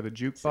used to go to the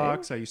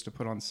jukebox. I used to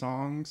put on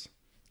songs.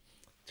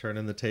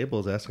 Turning the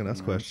tables, asking us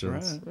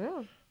questions. Right.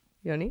 Yeah.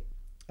 Yoni?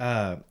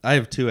 I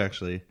have two,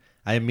 actually.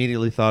 I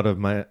immediately thought of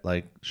my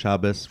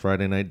Shabbos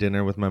Friday night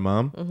dinner with my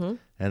mom.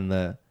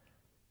 And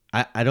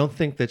I don't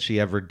think that she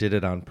ever did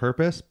it on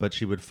purpose, but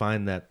she would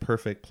find that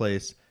perfect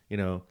place,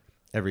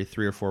 every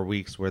 3 or 4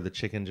 weeks where the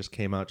chicken just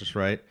came out just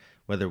right,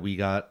 whether we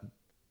got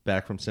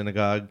back from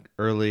synagogue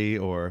early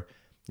or,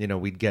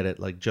 we'd get it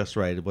just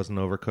right. It wasn't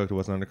overcooked. It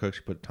wasn't undercooked.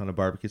 She put a ton of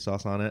barbecue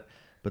sauce on it,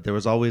 but there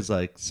was always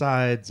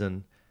sides,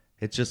 and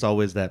it's just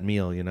always that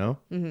meal,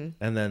 Mm-hmm.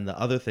 And then the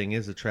other thing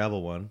is the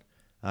travel one.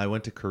 I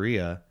went to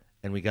Korea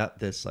and we got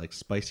this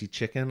spicy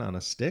chicken on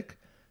a stick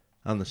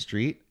on the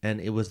street, and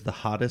it was the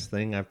hottest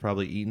thing I've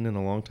probably eaten in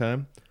a long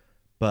time,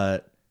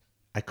 but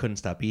I couldn't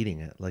stop eating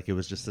it. It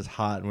was just as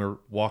hot, and we were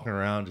walking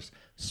around just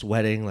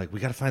sweating. We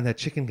got to find that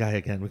chicken guy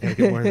again. We got to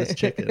get more of this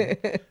chicken.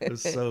 It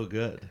was so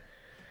good.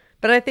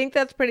 But I think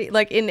that's pretty,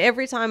 in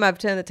every time I've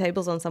turned the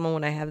tables on someone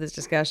when I have this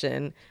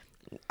discussion,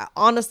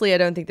 honestly, I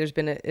don't think there's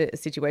been a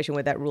situation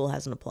where that rule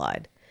hasn't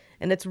applied.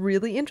 And it's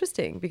really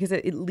interesting because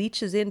it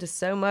leaches into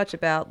so much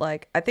about,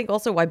 I think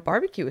also why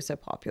barbecue is so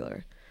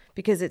popular.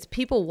 Because it's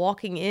people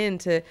walking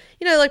into,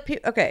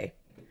 okay.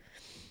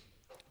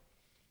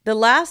 The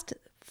last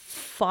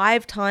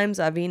 5 times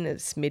I've eaten at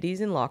Smitty's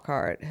in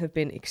Lockhart have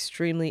been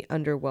extremely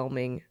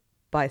underwhelming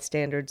by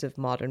standards of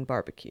modern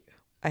barbecue.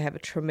 I have a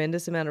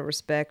tremendous amount of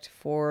respect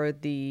for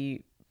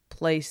the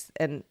place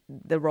and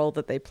the role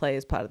that they play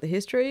as part of the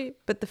history,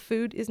 but the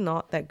food is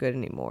not that good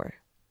anymore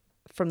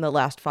from the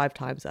last 5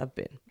 times I've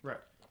been. Right.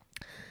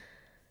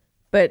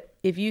 But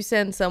if you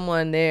send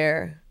someone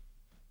there,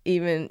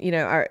 even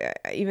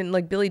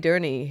Billy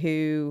Durney,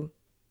 who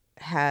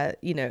had,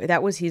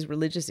 that was his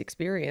religious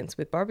experience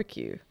with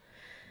barbecue.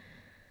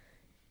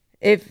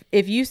 If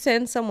you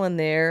send someone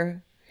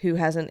there who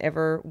hasn't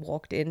ever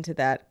walked into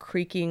that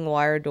creaking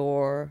wire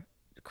door,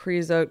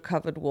 creosote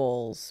covered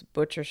walls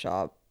butcher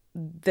shop,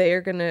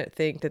 they're going to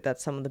think that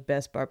that's some of the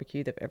best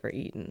barbecue they've ever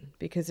eaten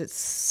because it's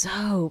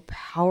so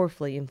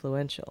powerfully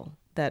influential,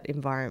 that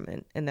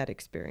environment and that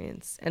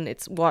experience. And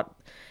it's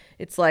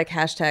like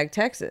hashtag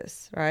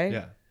Texas, right?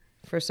 Yeah.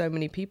 For so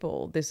many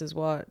people, this is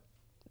what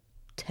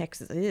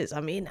Texas is. I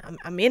mean,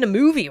 I'm in a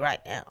movie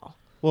right now.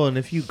 Well, and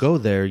if you go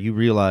there, you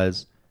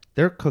realize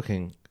they're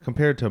cooking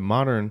compared to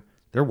modern,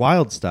 they're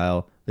wild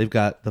style. They've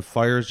got the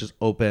fires just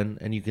open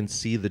and you can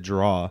see the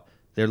draw.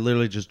 They're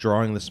literally just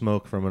drawing the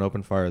smoke from an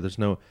open fire. There's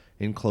no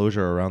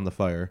enclosure around the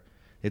fire.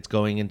 It's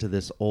going into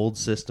this old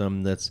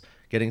system that's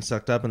getting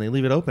sucked up, and they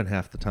leave it open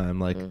half the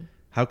time.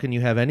 How can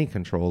you have any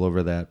control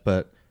over that?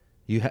 But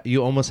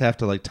you almost have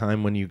to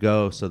time when you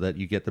go so that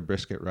you get the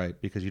brisket right,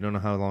 because you don't know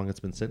how long it's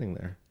been sitting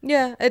there.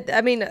 Yeah,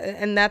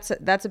 and that's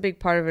a big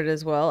part of it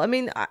as well.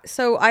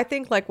 So I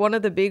think one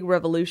of the big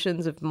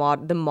revolutions of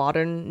the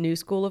modern new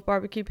school of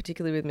barbecue,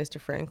 particularly with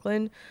Mr.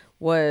 Franklin,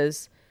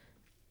 was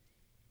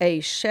a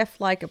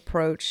chef-like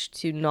approach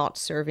to not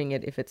serving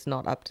it if it's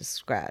not up to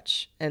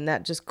scratch, and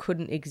that just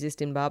couldn't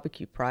exist in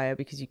barbecue prior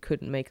because you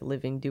couldn't make a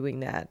living doing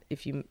that.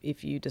 If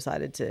you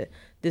decided to,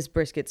 this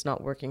brisket's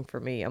not working for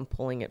me, I'm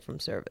pulling it from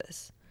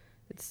service,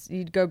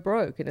 you'd go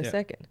broke in a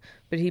second.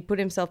 But he put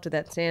himself to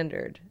that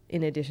standard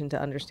in addition to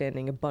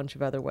understanding a bunch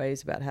of other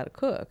ways about how to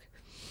cook,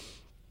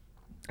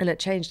 and it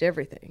changed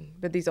everything.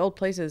 But these old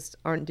places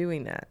aren't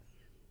doing that.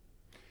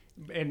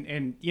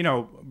 And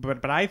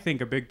but I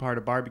think a big part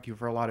of barbecue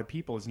for a lot of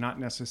people is not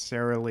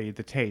necessarily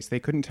the taste. They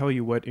couldn't tell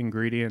you what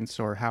ingredients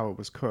or how it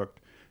was cooked.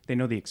 They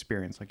know the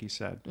experience, like you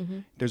said. Mm-hmm.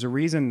 There's a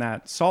reason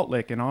that Salt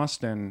Lick in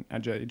Austin,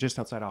 just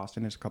outside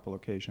Austin, there's a couple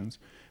locations.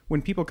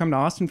 When people come to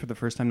Austin for the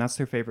first time, that's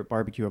their favorite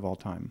barbecue of all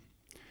time.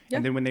 Yeah.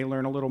 And then when they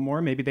learn a little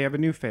more, maybe they have a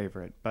new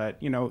favorite. But,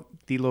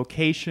 the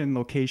location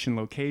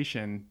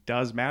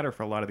does matter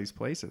for a lot of these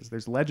places.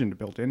 There's legend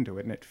built into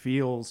it, and it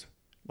feels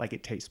like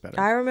it tastes better.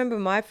 I remember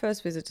my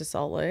first visit to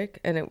Salt Lake,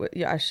 and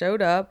I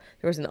showed up.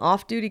 There was an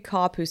off-duty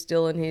cop who's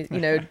still in his,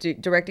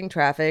 directing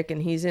traffic,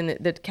 and he's in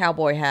the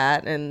cowboy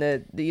hat and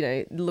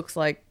it looks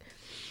like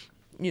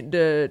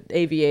the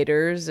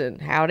aviators and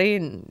howdy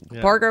and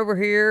park over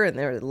here, and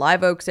there are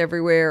live oaks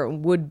everywhere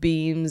and wood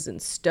beams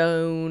and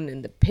stone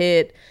and the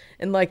pit.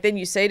 And like, then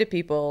you say to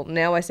people,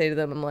 now I say to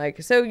them, I'm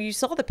like, so you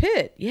saw the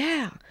pit?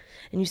 Yeah.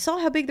 And you saw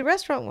how big the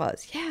restaurant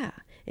was? Yeah.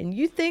 And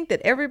you think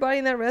that everybody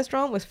in that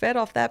restaurant was fed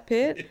off that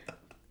pit?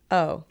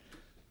 Oh,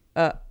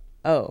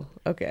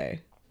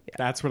 okay. Yeah.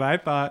 That's what I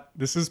thought.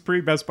 This is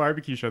pre-Best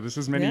Barbecue Show. This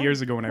is many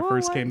years ago when I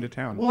first came to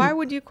town. Why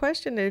would you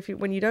question it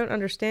when you don't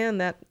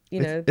understand that,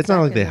 It's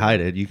not like they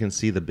hide it. You can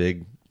see the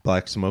big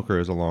black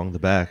smokers along the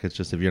back. It's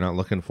just if you're not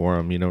looking for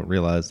them, you don't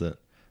realize that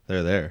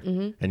they're there.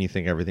 Mm-hmm. And you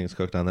think everything's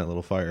cooked on that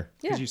little fire.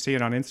 Because you see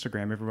it on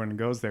Instagram. Everyone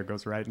goes there,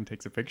 goes right and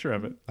takes a picture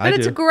of it. But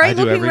it's a great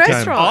looking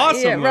restaurant.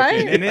 Awesome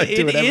right? looking. And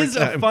it is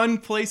a fun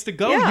place to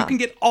go. Yeah. You can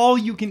get all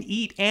you can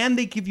eat, and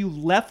they give you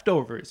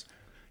leftovers.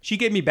 She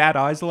gave me bad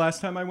eyes the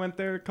last time I went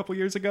there a couple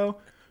years ago.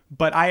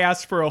 But I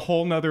asked for a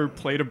whole nother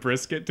plate of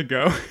brisket to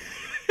go,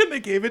 and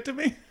they gave it to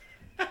me.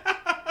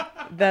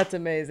 That's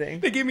amazing.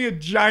 They gave me a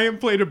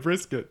giant plate of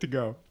brisket to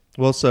go.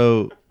 Well,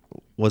 so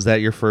was that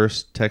your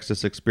first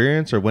Texas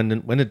experience, or when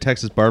did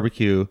Texas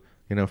barbecue,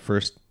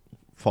 first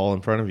fall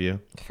in front of you?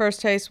 First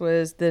taste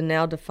was the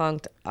now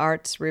defunct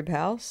Arts Rib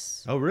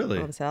House. Oh, really?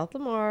 On South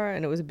Lamar,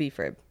 and it was a beef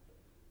rib.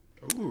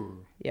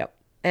 Ooh. Yep.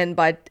 And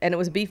it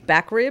was a beef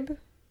back rib.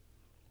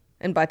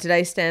 And by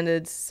today's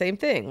standards, same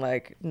thing.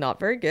 Like, not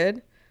very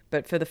good.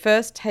 But for the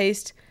first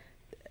taste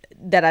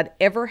that I'd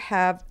ever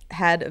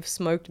had of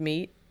smoked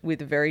meat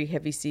with very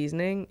heavy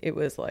seasoning, it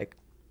was like,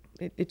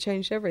 it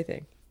changed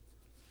everything.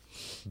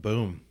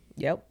 Boom.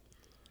 Yep.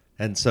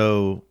 And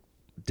so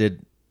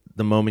did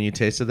the moment you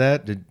tasted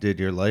that, did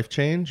your life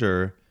change,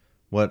 or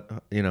what,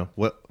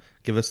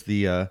 give us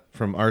the,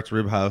 from Art's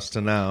Rib House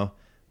to now,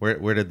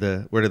 where did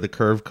the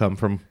curve come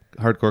from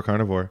Hardcore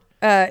Carnivore?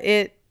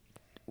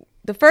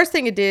 The first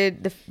thing it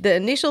did, the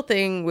initial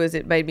thing was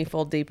it made me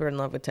fall deeper in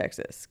love with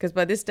Texas. Because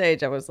by this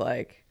stage, I was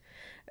like,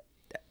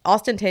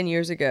 Austin 10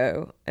 years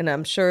ago, and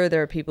I'm sure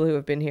there are people who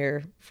have been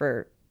here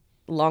for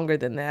longer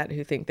than that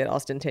who think that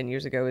Austin 10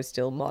 years ago is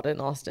still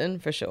modern Austin,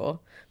 for sure.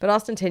 But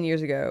Austin 10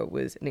 years ago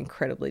was an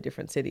incredibly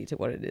different city to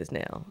what it is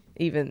now.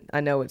 Even,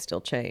 I know it's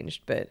still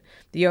changed, but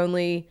the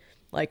only,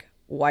 like,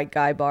 white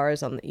guy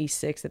bars on the East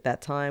 6 at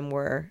that time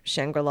were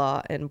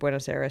Shangri-La and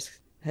Buenos Aires.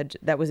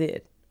 That was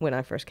it when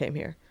I first came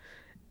here.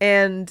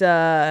 And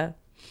so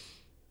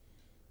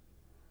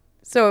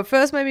it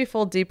first made me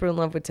fall deeper in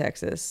love with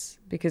Texas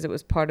because it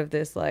was part of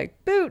this,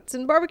 like, boots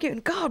and barbecue.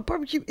 And God,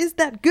 barbecue is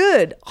that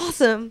good.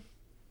 Awesome.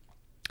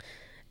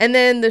 And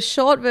then the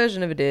short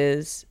version of it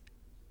is,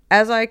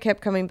 as I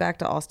kept coming back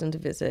to Austin to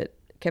visit,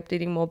 kept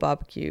eating more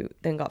barbecue,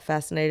 then got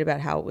fascinated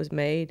about how it was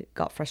made,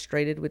 got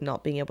frustrated with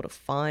not being able to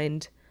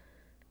find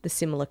the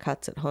similar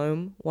cuts at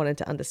home, wanted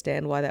to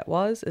understand why that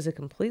was as a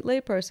complete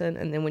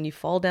layperson. And then when you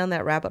fall down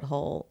that rabbit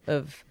hole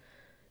of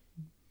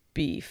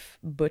beef,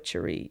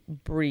 butchery,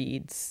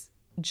 breeds,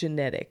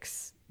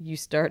 genetics, you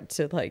start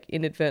to, like,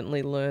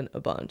 inadvertently learn a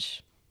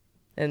bunch.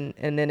 And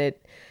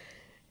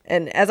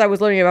as I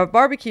was learning about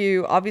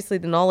barbecue, obviously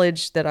the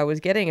knowledge that I was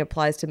getting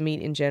applies to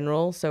meat in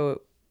general. So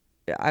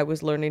I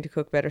was learning to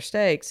cook better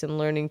steaks and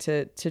learning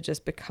to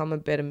just become a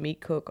better meat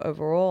cook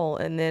overall.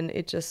 And then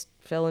it just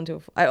fell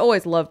into I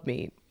always loved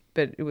meat,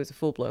 but it was a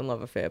full-blown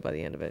love affair by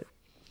the end of it.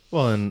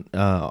 Well, and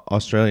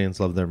Australians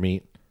love their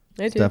meat.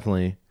 They do.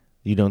 Definitely.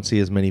 You don't see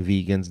as many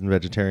vegans and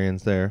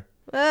vegetarians there.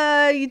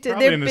 You do.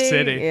 Probably They're in the big,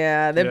 city.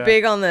 Yeah, they're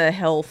big on the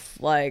health.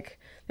 Like,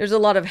 there's a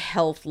lot of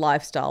health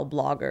lifestyle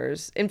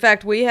bloggers. In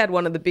fact, we had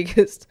one of the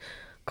biggest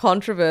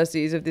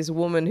controversies of this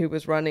woman who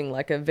was running,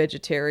 like, a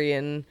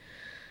vegetarian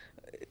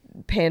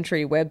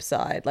pantry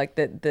website. Like,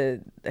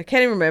 the I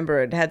can't even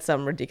remember. It had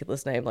some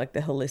ridiculous name, like the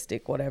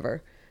Holistic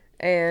whatever.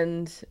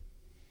 And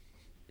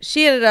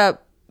she ended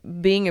up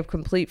being a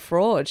complete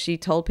fraud. She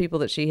told people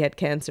that she had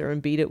cancer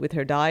and beat it with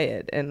her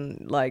diet,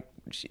 and, like,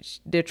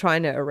 they're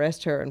trying to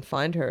arrest her and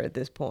find her at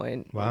this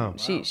point. Wow.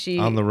 She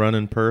on the run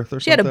in Perth or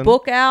something? She had a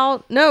book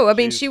out. No, I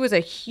mean, she was a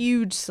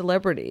huge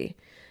celebrity,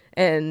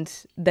 and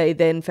they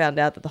then found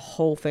out that the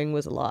whole thing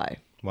was a lie.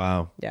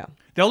 Wow. Yeah.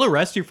 They'll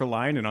arrest you for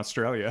lying in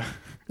Australia.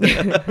 You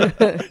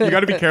got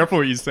to be careful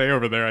what you say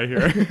over there, I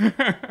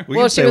hear.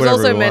 Well, she was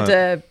also meant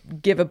to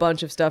give a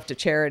bunch of stuff to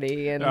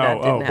charity, and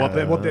that didn't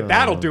happen. Well,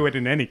 that'll do it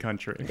in any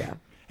country. Yeah.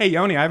 Hey,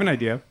 Yoni, I have an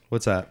idea.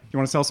 What's that? You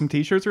want to sell some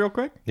T-shirts real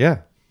quick? Yeah.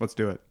 Let's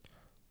do it.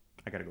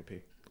 I got to go pee.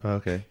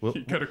 Okay.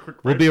 You got a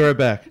quick We'll break? be right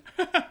back.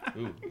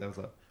 Ooh, that was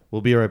loud.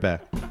 We'll be right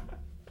back.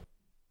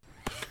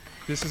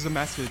 This is a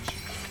message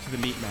to the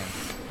meat man.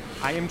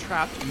 I am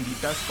trapped in the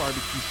Best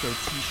Barbecue Show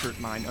T-shirt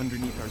mine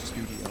underneath our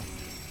studio.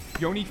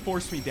 Yoni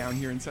forced me down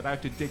here and said I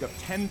have to dig up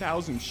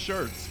 10,000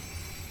 shirts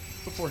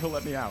before he'll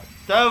let me out.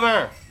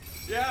 Dover!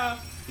 Yeah,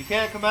 You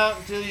can't come out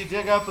until you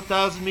dig up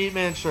 1,000 Meat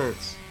Man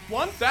shirts.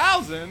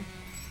 1,000?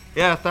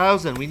 Yeah,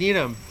 1,000. We need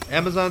them.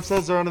 Amazon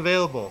says they're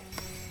unavailable.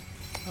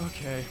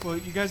 Okay, well,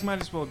 you guys might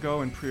as well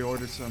go and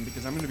pre-order some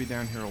because I'm going to be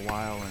down here a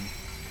while and,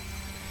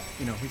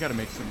 we got to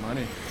make some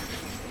money.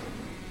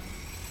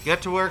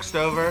 Get to work,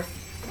 Stover.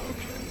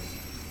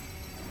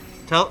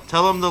 Tell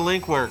them the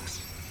link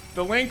works.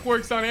 The link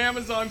works on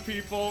Amazon,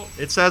 people.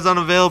 It says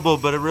unavailable,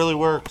 but it really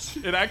works.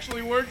 It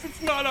actually works.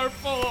 It's not our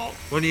fault.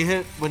 When you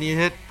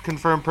hit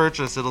confirm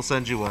purchase, it'll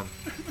send you one.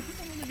 I'm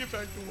going to get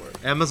back to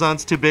work.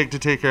 Amazon's too big to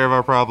take care of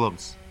our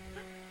problems.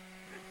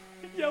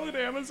 Yell at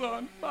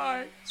Amazon.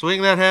 Bye.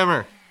 Swing that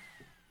hammer.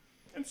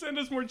 And send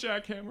us more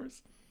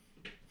jackhammers.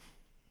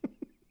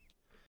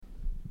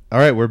 All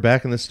right, we're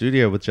back in the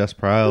studio with Jess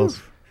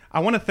Pryles. I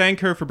want to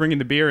thank her for bringing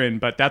the beer in,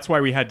 but that's why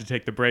we had to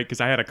take the break,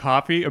 because I had a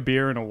coffee, a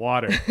beer, and a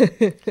water.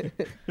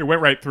 It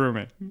went right through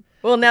me.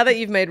 Well, now that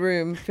you've made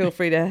room, feel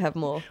free to have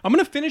more. I'm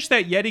going to finish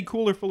that Yeti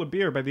cooler full of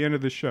beer by the end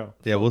of the show.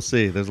 Yeah, we'll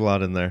see. There's a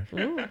lot in there.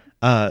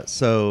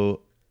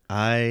 So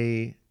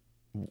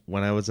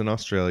when I was in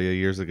Australia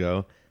years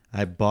ago,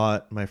 I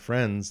bought my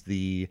friends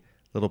the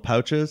little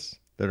pouches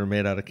that are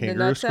made out of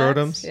kangaroo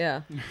scrotums.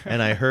 Yeah.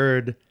 And I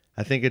heard,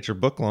 I think at your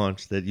book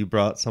launch, that you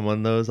brought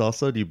someone those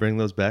also. Do you bring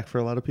those back for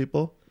a lot of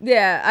people?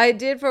 Yeah, I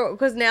did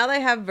because now they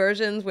have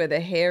versions where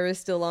the hair is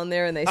still on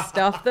there and they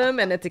stuff them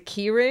and it's a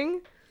key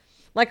ring,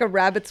 like a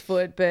rabbit's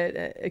foot, but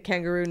a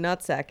kangaroo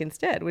nutsack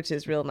instead, which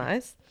is real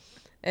nice.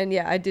 And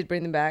yeah, I did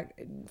bring them back.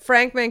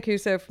 Frank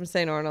Mancuso from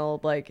St.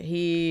 Arnold,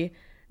 he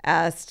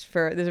asked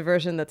for, there's a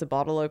version that's a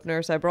bottle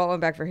opener. So I brought one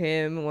back for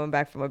him and one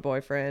back for my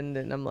boyfriend.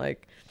 And I'm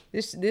like,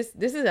 this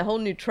is a whole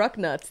new truck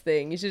nuts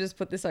thing. You should just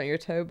put this on your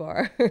tow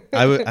bar.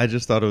 I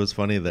just thought it was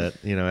funny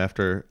that,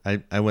 after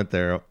I went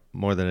there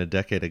more than a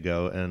decade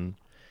ago, and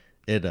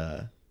it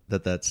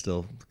that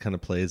still kind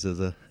of plays as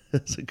a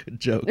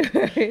good joke.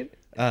 Right?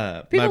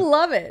 People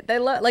love it. They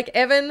love,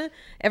 Evan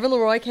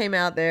Leroy came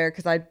out there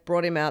because I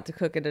brought him out to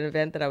cook at an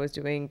event that I was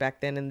doing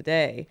back then in the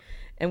day.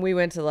 And we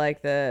went to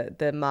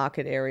the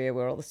market area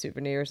where all the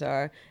souvenirs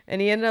are.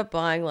 And he ended up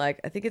buying I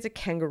think it's a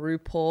kangaroo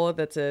paw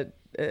that's a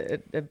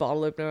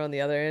bottle opener on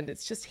the other end.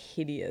 It's just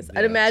hideous. Yeah,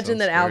 I'd imagine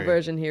that our scary.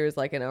 version here is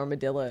like an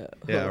armadillo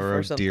hoof or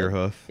a something. deer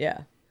hoof.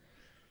 Yeah.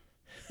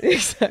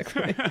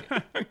 Exactly.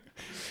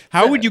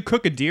 How would you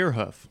cook a deer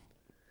hoof?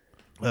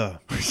 Ugh.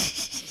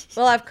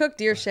 Well, I've cooked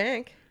deer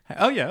shank.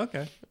 Oh, yeah,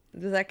 okay.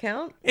 Does that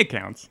count? It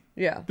counts.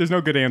 Yeah. There's no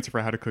good answer for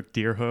how to cook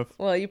deer hoof.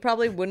 Well, you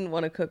probably wouldn't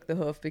want to cook the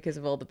hoof because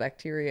of all the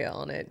bacteria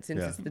on it,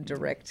 since Yeah. it's the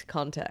direct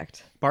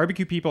contact.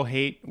 Barbecue people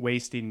hate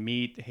wasting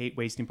meat, hate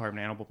wasting part of an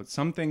animal, but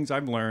some things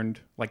I've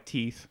learned, like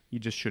teeth, you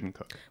just shouldn't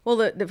cook. Well,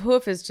 the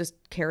hoof is just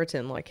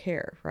keratin, like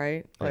hair,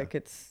 right? Yeah. Like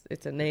it's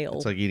a nail.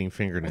 It's like eating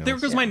fingernails. There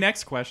goes my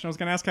next question. I was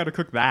going to ask how to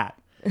cook that.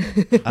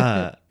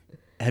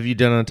 Have you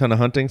done a ton of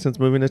hunting since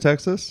moving to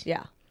Texas?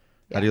 Yeah.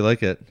 How do you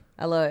like it?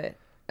 I love it.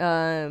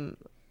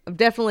 I've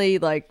definitely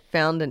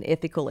found an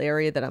ethical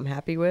area that I'm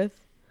happy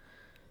with,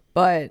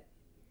 but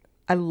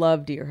I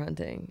love deer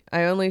hunting.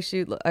 I only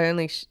shoot. I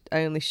only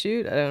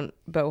shoot. I don't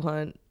bow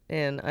hunt,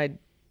 and I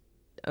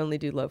only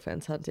do low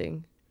fence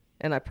hunting,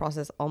 and I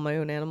process all my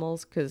own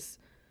animals because,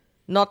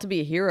 not to be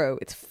a hero,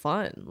 it's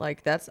fun.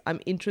 I'm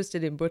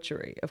interested in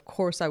butchery. Of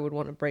course, I would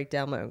want to break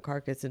down my own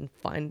carcass and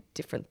find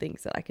different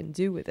things that I can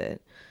do with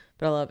it,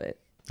 but I love it.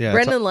 Yeah,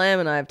 Brendan Lamb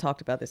and I have talked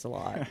about this a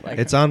lot.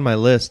 It's on my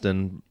list,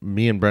 and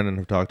me and Brendan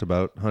have talked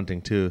about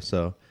hunting too.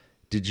 So,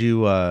 did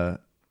you?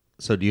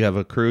 So, do you have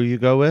a crew you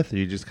go with, or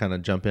you just kind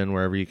of jump in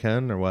wherever you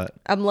can, or what?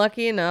 I'm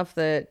lucky enough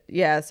that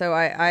So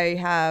I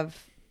have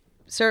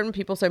certain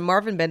people. So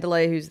Marvin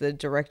Bendelay, who's the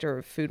director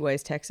of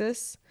Foodways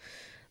Texas,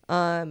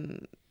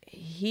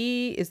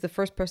 he is the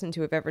first person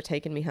to have ever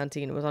taken me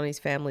hunting, and it was on his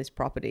family's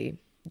property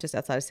just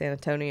outside of San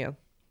Antonio.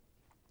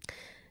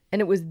 And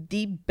it was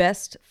the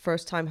best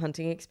first-time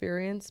hunting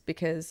experience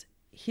because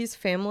his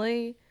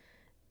family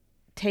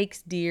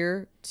takes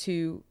deer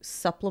to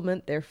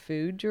supplement their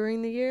food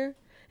during the year.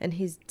 And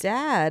his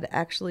dad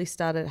actually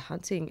started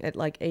hunting at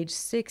age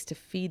 6 to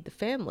feed the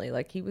family.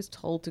 He was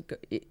told to go,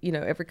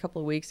 every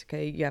couple of weeks,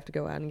 okay, you have to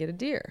go out and get a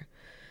deer.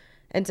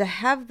 And to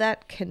have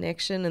that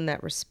connection and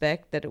that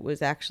respect that it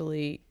was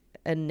actually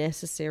a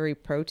necessary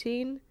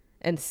protein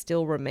and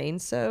still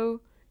remains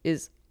so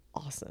is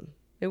awesome.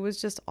 It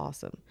was just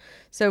awesome.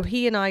 So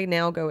he and I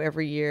now go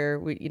every year.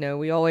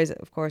 We always,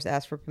 of course,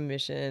 ask for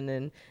permission.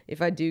 And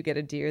if I do get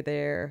a deer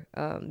there,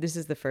 this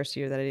is the first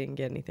year that I didn't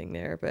get anything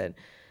there. But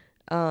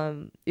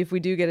if we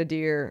do get a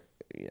deer,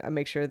 I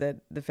make sure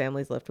that the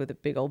family's left with a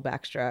big old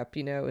backstrap,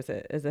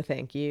 as a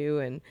thank you.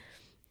 And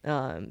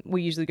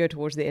we usually go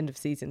towards the end of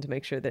season to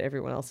make sure that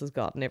everyone else has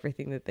gotten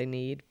everything that they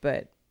need.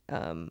 But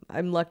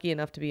I'm lucky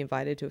enough to be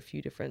invited to a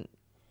few different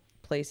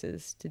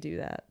places to do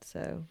that.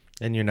 So.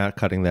 And you're not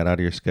cutting that out of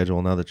your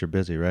schedule now that you're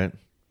busy, right?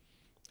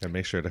 And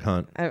make sure to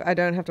hunt. I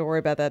don't have to worry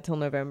about that till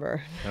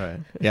November. All right.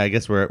 Yeah, I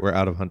guess we're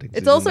out of hunting season.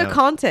 It's also now.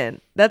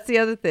 content. That's the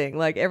other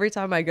thing. Every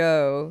time I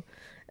go,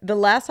 the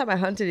last time I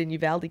hunted in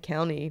Uvalde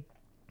County,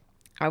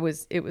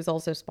 it was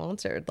also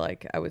sponsored.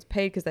 I was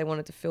paid because they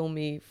wanted to film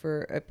me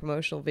for a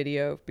promotional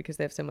video because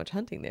they have so much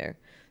hunting there.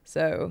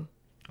 So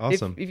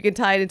awesome. If you can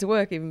tie it into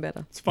work, even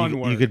better. It's fun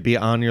work. You could be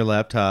on your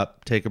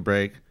laptop, take a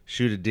break,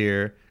 shoot a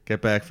deer,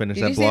 Get back, finish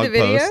Did that you see blog the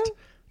video? post.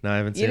 No, I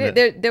haven't You seen did,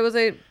 it. there was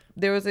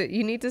a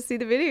you need to see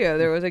the video.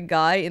 There was a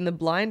guy in the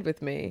blind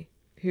with me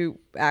who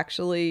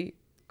actually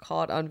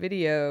caught on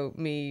video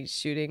me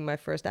shooting my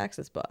first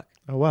Axis buck.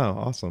 Oh wow,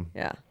 awesome.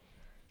 Yeah.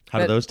 How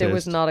But do those there taste?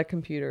 was not a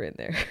computer in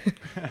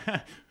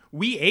there.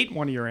 We ate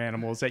one of your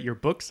animals at your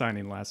book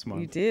signing last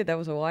month. You did. That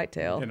was a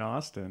whitetail. In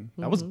Austin.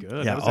 That was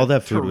good. Yeah, was all a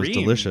that food was terrine.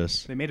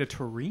 delicious. They made a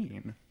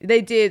terrine. They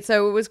did.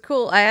 So it was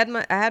cool. I had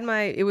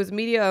my it was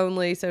media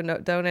only, so no,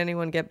 don't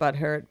anyone get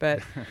butthurt,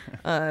 but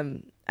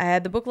I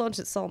had the book launch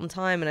at Salt and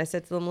Time, and I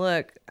said to them,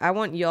 look, I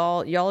want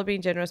y'all are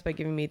being generous by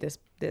giving me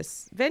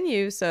this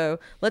venue, so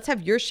let's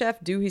have your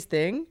chef do his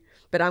thing,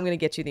 but I'm going to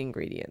get you the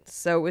ingredients.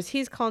 So it was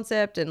his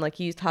concept, and like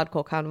he used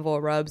hardcore carnivore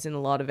rubs in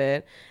a lot of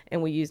it,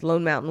 and we used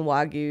Lone Mountain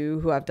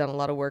Wagyu, who I've done a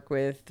lot of work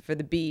with for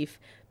the beef.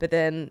 But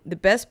then the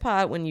best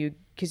part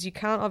because you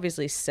can't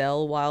obviously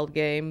sell wild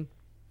game,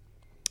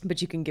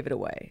 but you can give it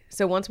away.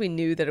 So once we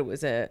knew that it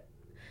was a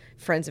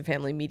friends and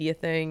family media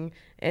thing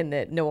and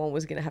that no one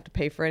was going to have to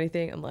pay for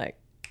anything, I'm like,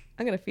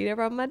 I'm going to feed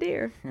everyone my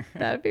deer.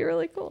 That would be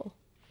really cool.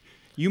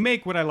 You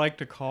make what I like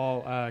to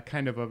call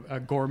kind of a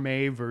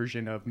gourmet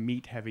version of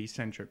meat-heavy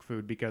centric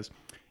food, because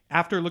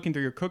after looking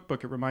through your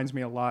cookbook, it reminds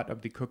me a lot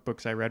of the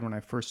cookbooks I read when I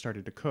first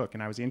started to cook,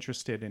 and I was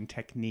interested in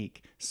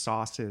technique,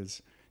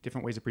 sauces,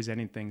 different ways of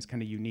presenting things,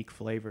 kind of unique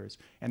flavors.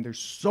 And there's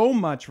so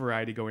much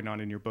variety going on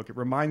in your book. It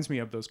reminds me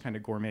of those kind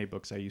of gourmet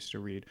books I used to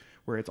read,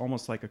 where it's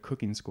almost like a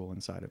cooking school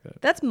inside of it.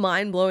 That's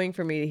mind-blowing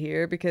for me to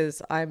hear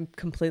because I'm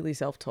completely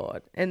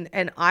self-taught.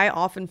 And I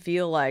often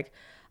feel like,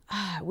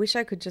 I wish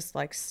I could just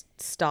like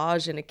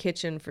stage in a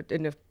kitchen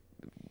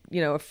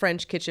a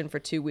French kitchen for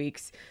 2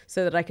 weeks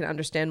so that I can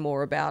understand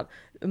more about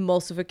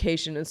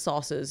emulsification and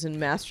sauces and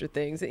master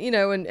things,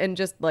 and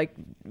just like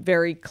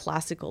very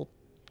classical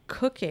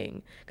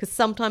cooking. Because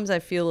sometimes I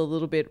feel a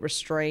little bit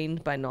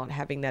restrained by not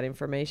having that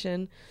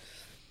information.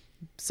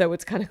 So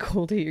it's kind of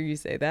cool to hear you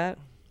say that.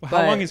 Well,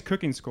 how long is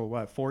cooking school?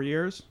 What, 4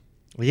 years?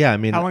 Yeah, I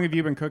mean, How long have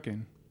you been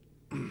cooking?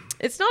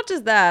 It's not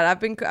just that. I've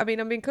been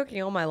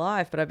cooking all my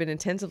life, but I've been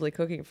intensively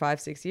cooking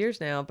 5-6 years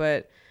now.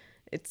 But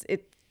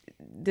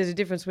there's a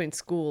difference between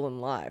school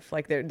and life.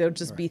 Like there'll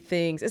just be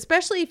things,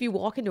 especially if you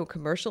walk into a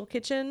commercial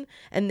kitchen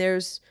and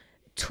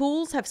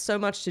tools have so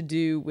much to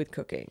do with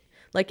cooking.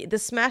 Like the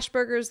smash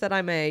burgers that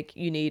I make,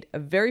 you need a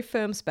very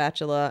firm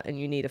spatula and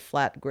you need a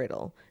flat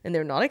griddle. And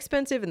they're not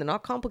expensive and they're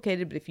not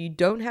complicated, but if you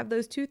don't have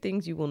those two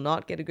things, you will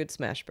not get a good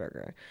smash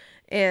burger.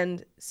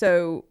 And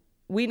so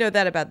we know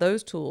that about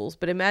those tools,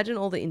 but imagine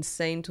all the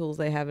insane tools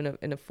they have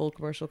in a full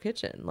commercial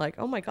kitchen. Like,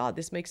 oh my God,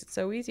 this makes it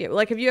so easy.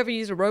 Like, have you ever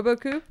used a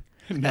RoboCoupe?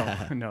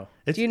 No.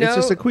 it's you know-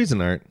 just a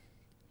Cuisinart.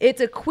 It's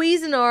a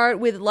Cuisinart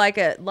with like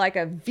a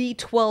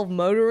V12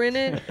 motor in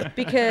it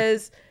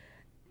because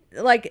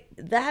like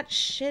that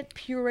shit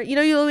puree.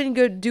 You even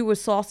go do a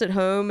sauce at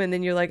home and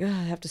then you're like, I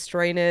have to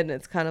strain it and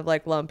it's kind of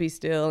like lumpy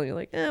still. And you're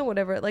like,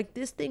 whatever. Like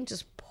this thing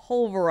just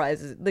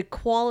pulverizes the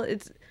quality.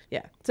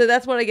 Yeah. So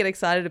that's what I get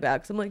excited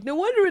about because I'm like, no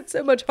wonder it's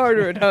so much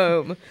harder at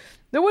home.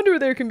 No wonder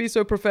they can be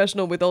so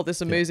professional with all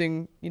this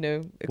amazing,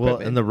 equipment. Well,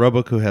 and the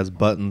RoboCoupe has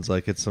buttons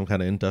like it's some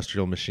kind of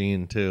industrial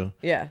machine too.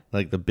 Yeah.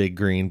 Like the big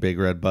green, big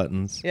red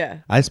buttons.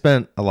 Yeah. I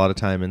spent a lot of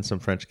time in some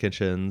French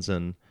kitchens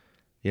and,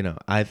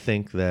 I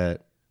think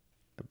that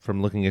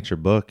from looking at your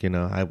book,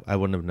 I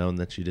wouldn't have known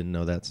that you didn't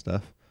know that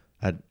stuff.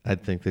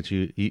 I'd think that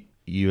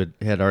you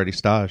had already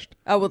staged.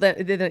 Oh, well,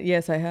 then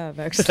yes, I have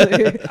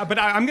actually. But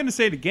I'm going to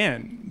say it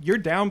again. You're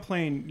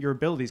downplaying your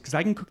abilities because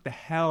I can cook the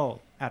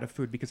hell out of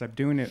food because I'm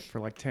doing it for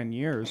like 10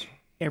 years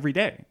every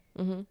day.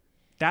 Mm-hmm.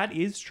 That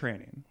is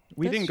training.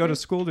 We That's didn't go true. to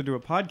school to do a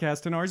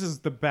podcast, and ours is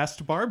the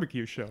best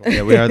barbecue show.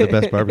 Yeah, we are the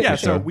best barbecue Yeah,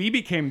 show. so we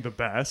became the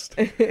best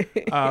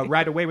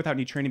right away without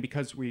any training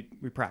because we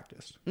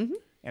practiced. Mm-hmm.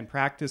 And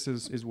practice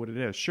is what it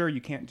is. Sure,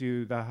 you can't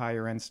do the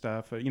higher end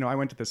stuff. I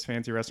went to this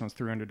fancy restaurant,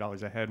 it was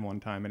 $300 a head one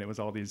time, and it was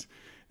all these.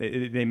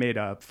 They made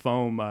a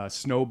foam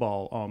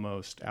snowball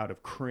almost out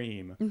of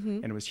cream,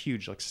 and it was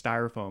huge, like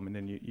styrofoam. And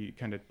then you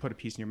kind of put a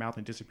piece in your mouth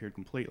and it disappeared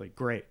completely.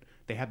 Great,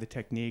 they had the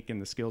technique and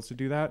the skills to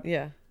do that.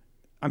 Yeah.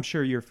 I'm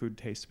sure your food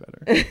tastes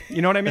better.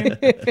 You know what I mean?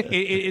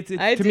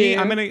 To me, do.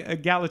 I'm an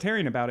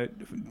egalitarian about it.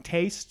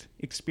 Taste,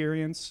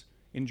 experience,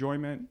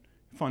 enjoyment,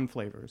 fun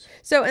flavors.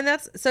 So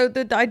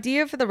the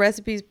idea for the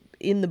recipes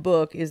in the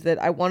book is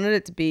that I wanted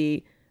it to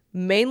be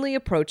mainly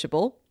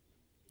approachable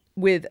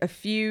with a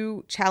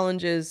few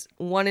challenges,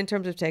 one in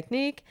terms of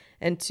technique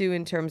and two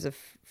in terms of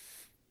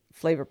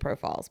flavor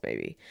profiles,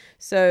 maybe.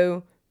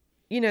 So,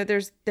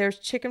 there's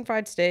chicken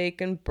fried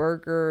steak and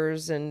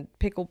burgers and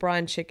pickle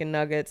brine chicken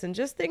nuggets and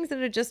just things that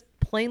are just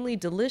plainly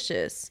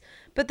delicious.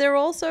 But they're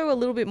also a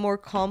little bit more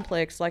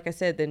complex, like I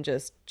said, than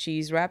just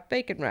cheese wrapped,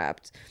 bacon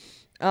wrapped.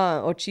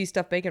 Or cheese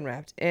stuffed bacon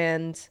wrapped.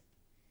 And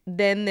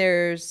then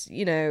there's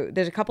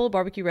a couple of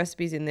barbecue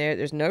recipes in there.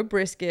 There's no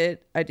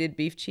brisket. I did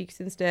beef cheeks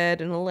instead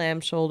and a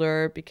lamb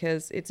shoulder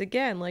because it's,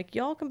 again, like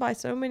y'all can buy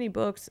so many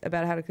books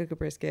about how to cook a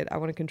brisket. I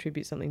want to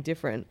contribute something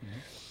different.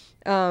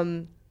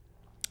 Mm-hmm.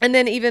 And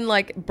then even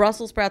like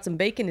Brussels sprouts and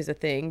bacon is a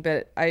thing,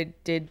 but I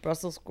did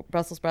Brussels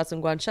sprouts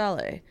and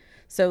guanciale.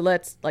 So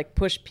let's like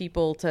push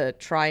people to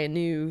try a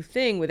new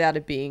thing without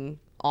it being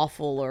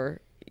awful or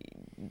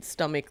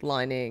stomach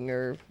lining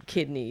or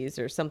kidneys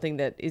or something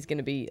that is going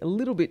to be a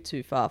little bit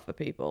too far for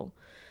people.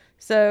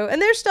 So,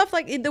 and there's stuff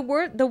like the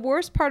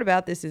worst part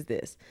about this is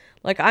this.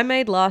 Like I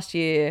made last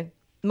year,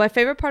 my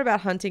favorite part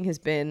about hunting has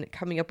been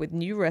coming up with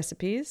new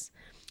recipes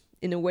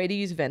in a way to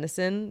use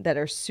venison that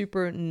are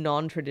super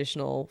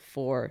non-traditional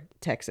for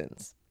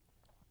Texans.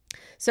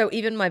 So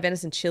even my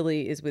venison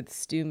chili is with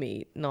stew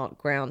meat, not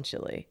ground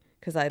chili,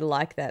 because I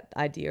like that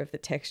idea of the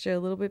texture a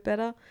little bit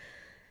better.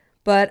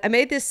 But I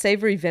made this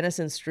savory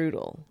venison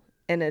strudel,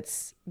 and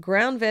it's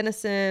ground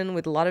venison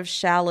with a lot of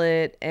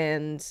shallot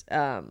and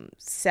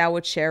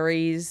sour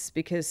cherries,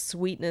 because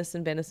sweetness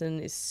and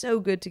venison is so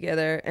good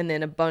together, and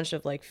then a bunch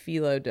of like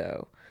phyllo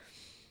dough.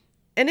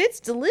 And it's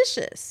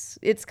delicious.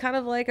 It's kind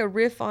of like a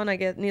riff on, I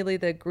guess, nearly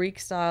the Greek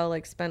style,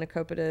 like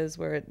spanakopita's,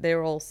 where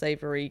they're all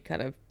savory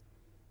kind of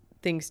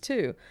things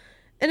too.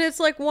 And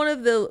it's like one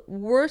of the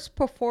worst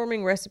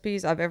performing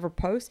recipes I've ever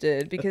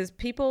posted, because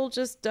people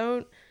just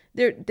don't,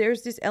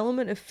 there's this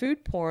element of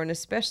food porn,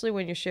 especially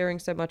when you're sharing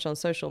so much on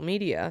social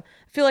media.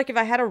 I feel like if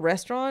I had a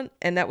restaurant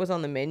and that was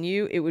on the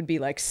menu, it would be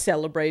like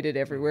celebrated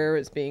everywhere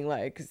as being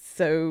like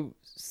so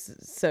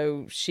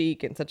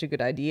chic and such a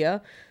good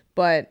idea.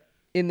 But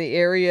in the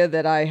area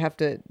that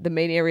the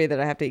main area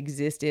that I have to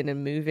exist in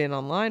and move in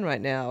online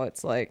right now,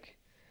 it's like,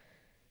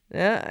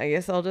 yeah, I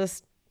guess I'll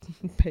just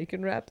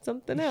bacon wrap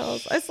something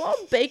else. I saw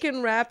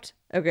bacon wrapped.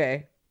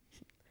 Okay.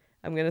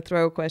 I'm going to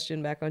throw a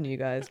question back on you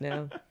guys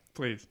now.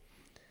 Please.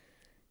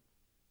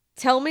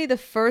 Tell me the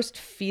first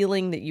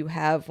feeling that you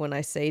have when I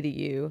say to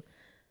you,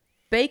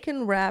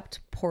 bacon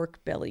wrapped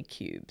pork belly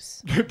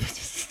cubes.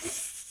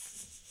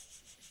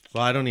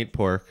 Well, I don't eat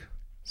pork,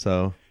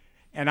 so.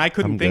 And I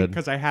couldn't I'm think good.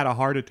 because I had a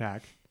heart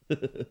attack.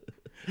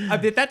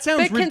 That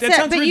sounds But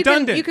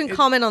redundant. you can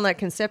comment on that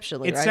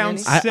conceptually, It right?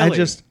 sounds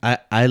Andy? silly.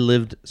 I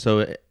lived,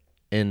 so,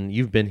 and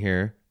you've been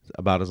here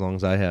about as long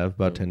as I have,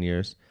 about 10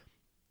 years.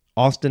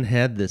 Austin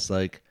had this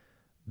like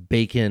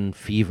bacon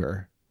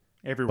fever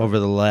Everywhere. over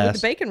the With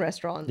last. the bacon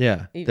restaurant.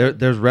 Yeah. even.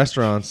 There's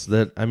restaurants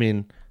that, I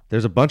mean,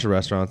 there's a bunch of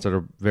restaurants that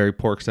are very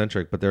pork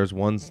centric, but there's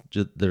ones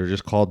that are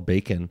just called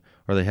bacon,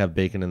 or they have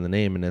bacon in the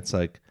name. And it's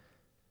like,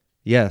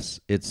 yes,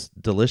 it's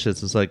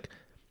delicious. It's like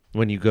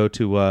when you go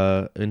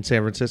to, in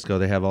San Francisco,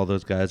 they have all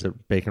those guys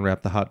that bacon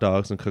wrap the hot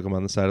dogs and cook them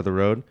on the side of the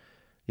road.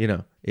 You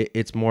know,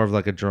 it's more of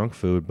like a drunk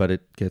food, but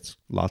it gets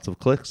lots of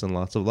clicks and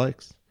lots of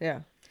likes.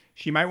 Yeah.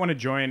 She might want to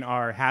join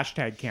our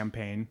hashtag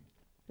campaign.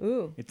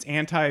 Ooh. It's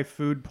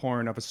anti-food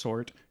porn of a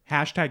sort.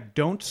 Hashtag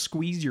don't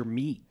squeeze your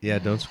meat. Yeah,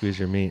 don't squeeze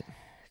your meat.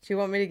 Do you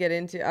want me to get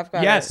into? I've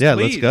got. Yes, Yeah,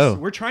 please. let's go.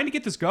 We're trying to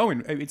get this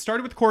going. It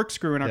started with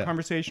corkscrew in our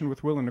conversation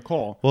with Will and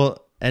Nicole.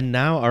 Well, and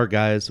now our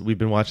guys, we've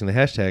been watching the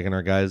hashtag, and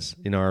our guys,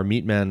 you know, our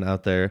meat men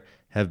out there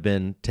have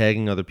been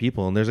tagging other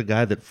people. And there's a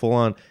guy that full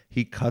on,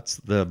 he cuts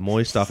the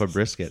moist off a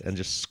brisket and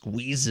just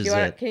squeezes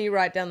it. Can you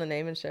write down the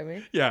name and show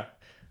me? Yeah.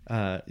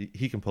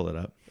 He can pull it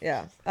up.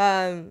 Yeah.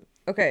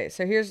 Okay.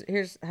 So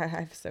here's. I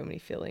have so many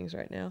feelings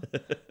right now.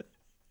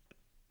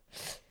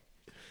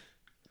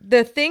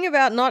 The thing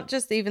about not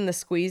just even the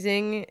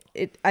squeezing,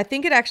 I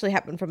think it actually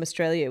happened from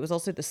Australia. It was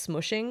also the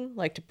smushing,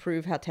 like to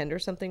prove how tender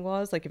something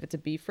was, like if it's a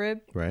beef rib.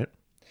 Right.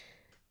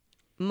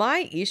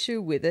 My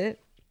issue with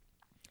it,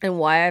 and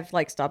why I've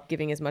like stopped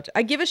giving as much.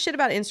 I give a shit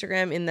about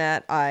Instagram in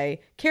that I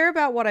care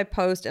about what I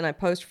post, and I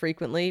post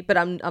frequently, but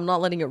I'm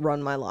not letting it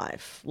run my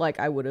life like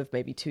I would have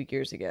maybe 2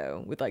 years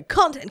ago with like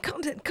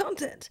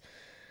content.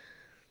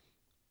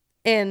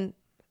 And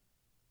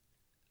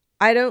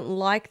I don't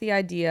like the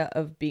idea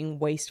of being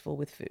wasteful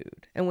with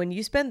food. And when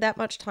you spend that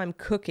much time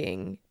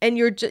cooking, and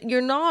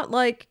you're not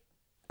like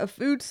a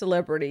food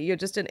celebrity, you're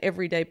just an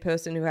everyday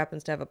person who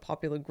happens to have a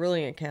popular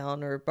grilling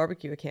account or a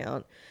barbecue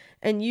account,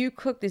 and you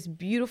cook this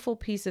beautiful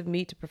piece of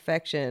meat to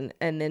perfection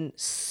and then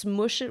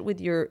smush it with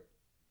your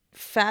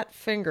fat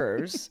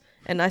fingers.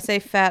 And I say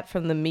fat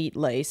from the meat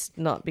lace,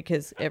 not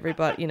because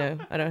everybody, you know,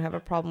 I don't have a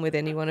problem with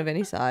anyone of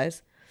any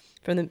size.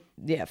 From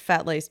the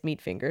fat laced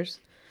meat fingers.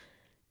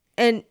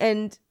 And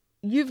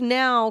you've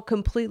now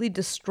completely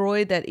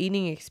destroyed that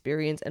eating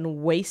experience and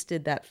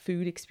wasted that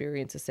food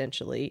experience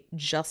essentially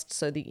just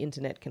so the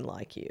internet can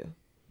like you.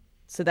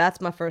 So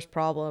that's my first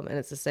problem, and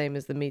it's the same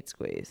as the meat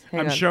squeeze.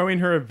 I'm showing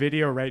her a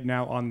video right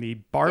now on the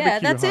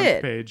barbecue hunt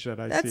page that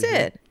I see. That's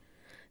it.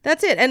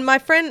 That's it. And my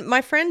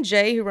friend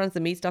Jay, who runs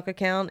the Meat Stock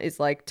account, is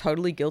like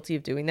totally guilty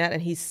of doing that,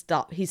 and he's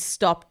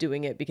stopped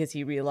doing it because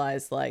he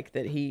realized like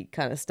that he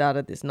kind of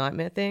started this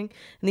nightmare thing.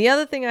 And the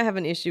other thing I have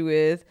an issue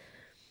with,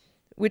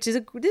 which is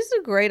this is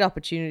a great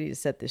opportunity to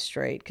set this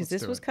straight, because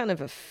this was kind of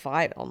a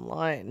fight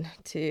online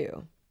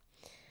too.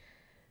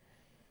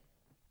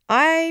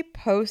 I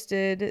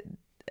posted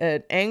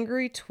an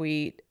angry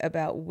tweet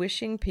about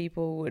wishing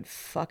people would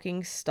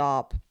fucking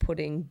stop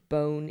putting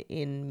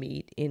bone-in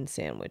meat in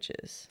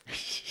sandwiches.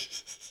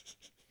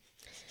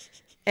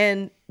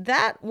 And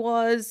that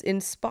was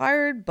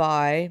inspired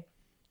by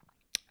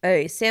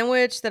a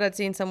sandwich that I'd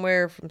seen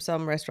somewhere from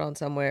some restaurant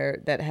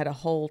somewhere that had a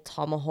whole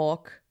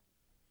tomahawk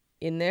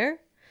in there.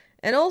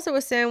 And also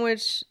a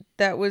sandwich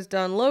that was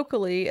done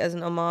locally as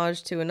an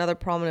homage to another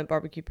prominent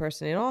barbecue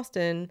person in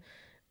Austin,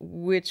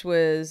 which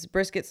was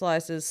brisket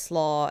slices,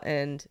 slaw,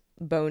 and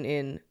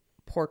bone-in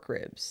pork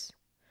ribs.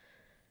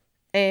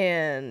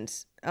 And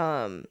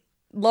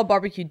Love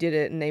Barbecue did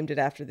it and named it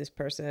after this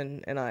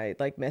person. And I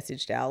like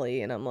messaged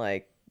Allie and I'm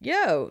like,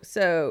 yo,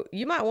 so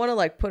you might want to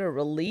like put a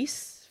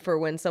release for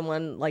when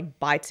someone like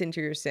bites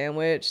into your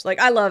sandwich. Like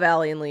I love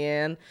Allie and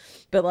Leanne,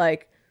 but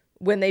like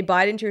when they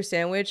bite into your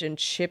sandwich and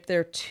chip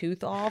their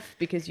tooth off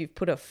because you've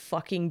put a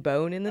fucking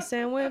bone in the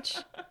sandwich.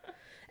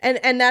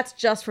 And that's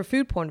just for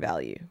food porn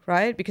value,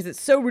 right? Because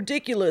it's so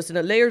ridiculous and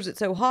it layers it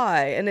so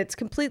high and it's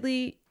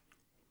completely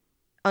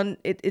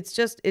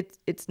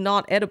it's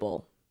not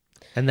edible.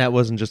 And that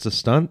wasn't just a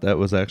stunt. That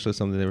was actually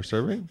something they were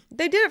serving.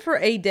 They did it for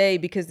a day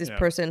because this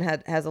person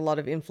has a lot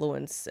of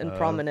influence and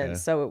prominence.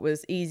 Okay. So it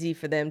was easy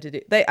for them to do.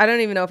 I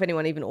don't even know if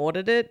anyone even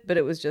ordered it, but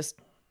it was just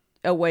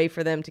a way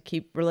for them to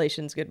keep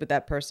relations good with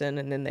that person.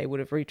 And then they would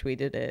have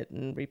retweeted it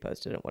and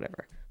reposted it,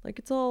 whatever. Like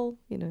it's all,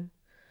 you know.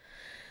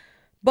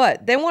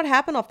 But then what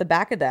happened off the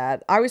back of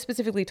that, I was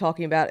specifically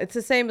talking about, it's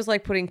the same as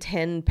like putting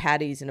 10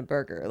 patties in a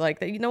burger. Like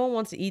no one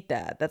wants to eat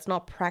that. That's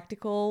not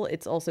practical.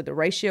 It's also the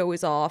ratio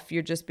is off.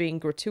 You're just being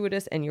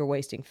gratuitous and you're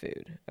wasting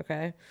food.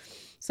 Okay.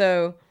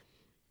 So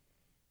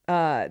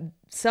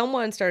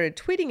someone started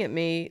tweeting at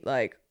me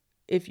like,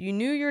 if you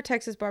knew your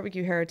Texas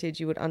barbecue heritage,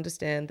 you would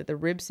understand that the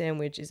rib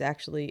sandwich is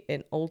actually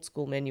an old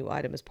school menu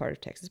item as part of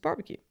Texas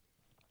barbecue.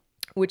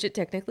 Which it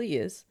technically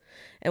is.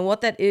 And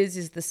what that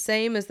is the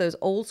same as those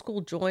old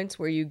school joints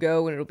where you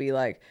go and it'll be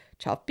like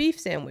chopped beef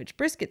sandwich,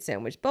 brisket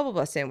sandwich, blah, blah,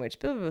 blah sandwich,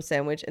 blah, blah, blah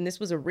sandwich. And this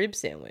was a rib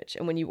sandwich.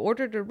 And when you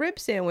ordered a rib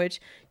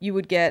sandwich, you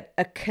would get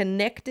a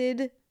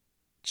connected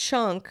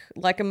chunk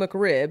like a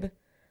McRib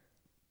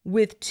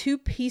with 2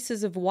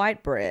 pieces of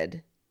white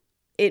bread.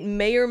 It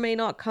may or may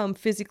not come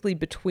physically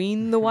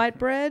between the white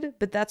bread,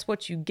 but that's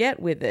what you get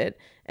with it.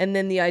 And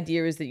then the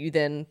idea is that you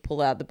then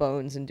pull out the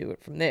bones and do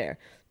it from there.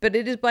 But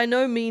it is by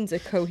no means a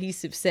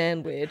cohesive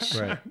sandwich.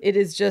 Right. It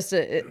is just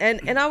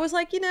and I was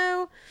like, you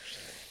know,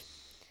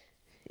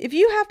 if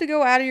you have to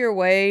go out of your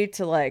way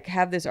to like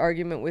have this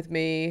argument with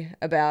me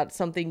about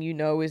something you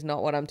know is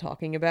not what I'm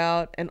talking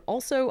about, and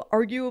also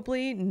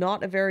arguably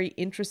not a very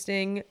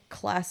interesting,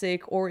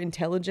 classic, or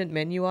intelligent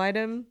menu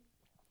item.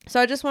 So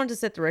I just wanted to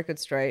set the record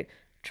straight.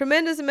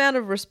 Tremendous amount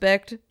of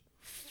respect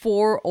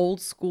for old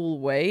school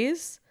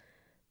ways,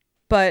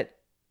 but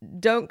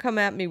don't come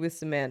at me with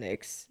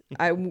semantics.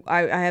 I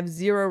have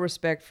zero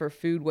respect for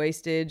food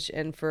wastage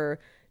and for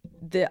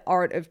the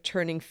art of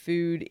turning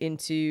food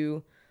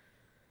into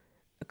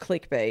a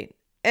clickbait.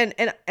 And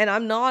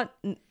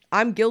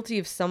I'm guilty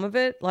of some of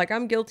it. Like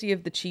I'm guilty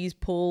of the cheese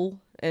pull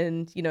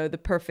and, you know, the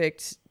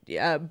perfect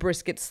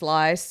brisket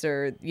slice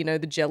or, you know,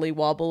 the jelly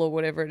wobble or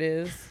whatever it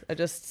is. I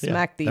just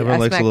smacked an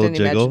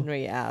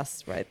imaginary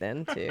ass right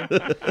then too.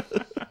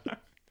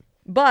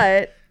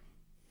 But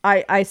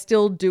I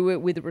still do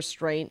it with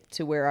restraint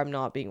to where I'm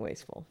not being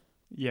wasteful.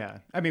 Yeah.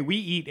 I mean, we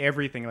eat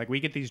everything. Like, we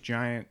get these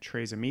giant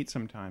trays of meat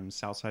sometimes,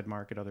 Southside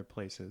Market, other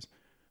places.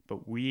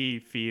 But we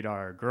feed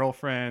our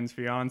girlfriends,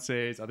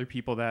 fiancés, other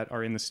people that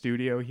are in the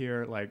studio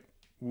here. Like,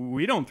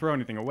 we don't throw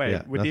anything away.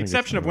 Yeah, with the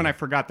exception of when I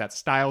forgot that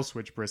style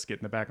switch brisket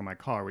in the back of my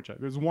car, which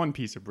there's one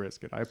piece of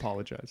brisket. I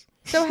apologize.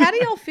 So how do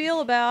y'all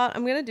feel about,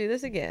 I'm going to do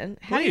this again.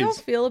 How do y'all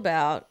feel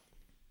about,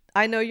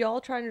 I know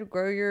y'all trying to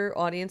grow your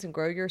audience and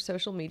grow your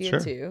social media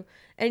too.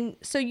 And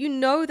so you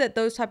know that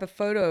those type of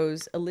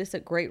photos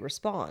elicit great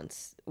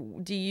response.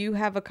 Do you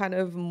have a kind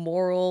of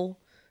moral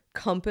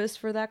compass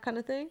for that kind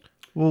of thing?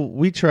 Well,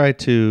 we try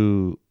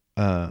to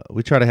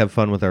have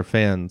fun with our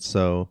fans.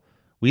 So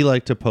we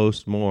like to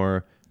post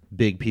more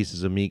big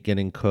pieces of meat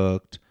getting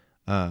cooked.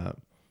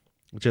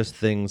 Just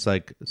things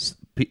like,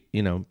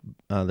 you know,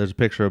 there's a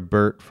picture of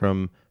Bert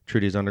from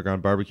Trudy's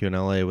Underground Barbecue in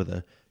LA with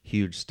a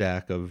huge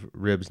stack of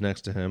ribs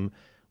next to him.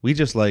 We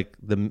just like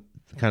the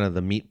kind of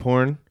the meat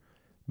porn,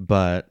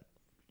 but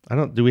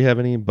do we have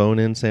any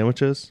bone-in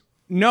sandwiches?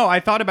 No, I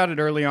thought about it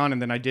early on and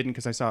then I didn't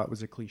because I saw it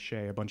was a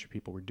cliche. A bunch of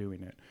people were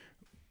doing it.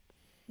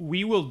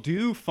 We will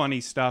do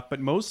funny stuff, but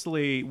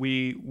mostly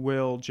we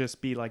will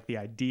just be like the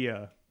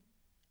idea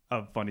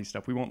of funny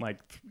stuff. We won't like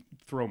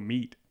throw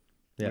meat.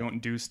 Yeah. We don't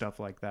do stuff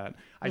like that.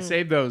 I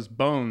save those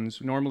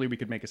bones. Normally we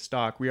could make a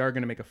stock. We are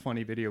going to make a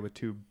funny video with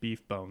 2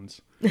 beef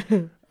bones.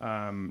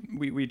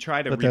 We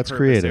try to repurpose that's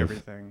creative.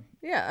 Everything.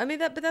 Yeah, I mean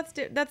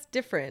that's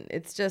different.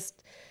 It's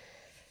just,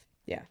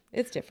 yeah,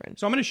 it's different.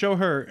 So I'm going to show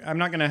her. I'm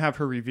not going to have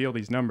her reveal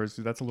these numbers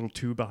because that's a little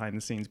too behind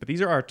the scenes. But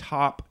these are our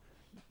top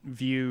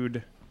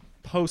viewed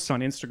posts on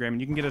Instagram, and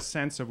you can get a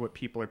sense of what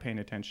people are paying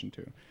attention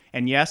to.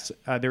 And yes,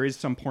 there is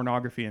some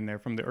pornography in there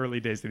from the early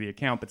days of the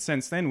account, but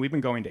since then we've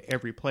been going to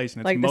every place. And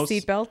it's like the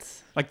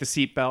seatbelts? Like the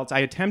seatbelts. I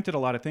attempted a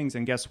lot of things,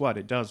 and guess what?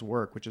 It does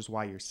work, which is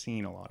why you're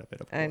seeing a lot of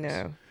it, of course. I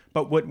know.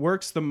 But what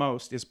works the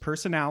most is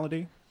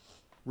personality,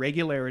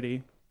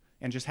 regularity,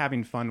 and just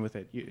having fun with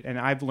it. And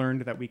I've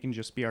learned that we can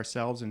just be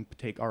ourselves and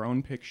take our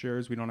own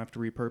pictures. We don't have to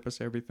repurpose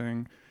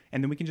everything.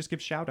 And then we can just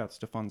give shout outs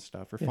to fun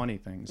stuff or funny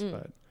things.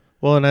 But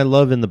Well, and I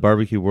love in the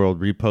barbecue world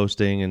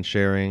reposting and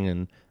sharing,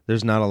 and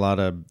there's not a lot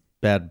of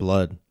bad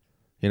blood.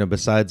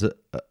 Besides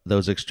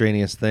those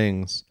extraneous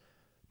things,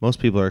 most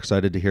people are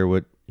excited to hear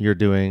what you're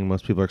doing.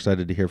 Most people are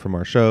excited to hear from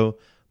our show.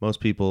 Most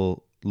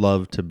people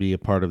love to be a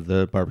part of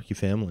the barbecue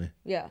family.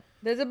 Yeah.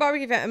 There's a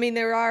barbecue family. I mean,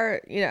 there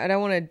are, I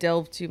don't want to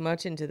delve too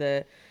much into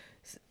the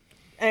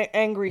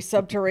angry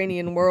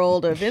subterranean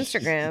world of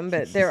Instagram,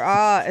 but there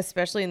are,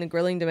 especially in the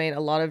grilling domain,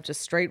 a lot of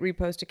just straight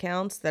repost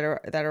accounts that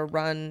are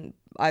run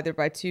either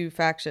by two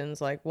factions,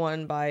 like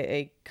one by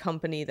a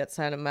company that's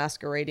kind of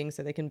masquerading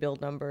so they can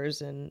build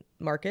numbers and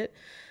market,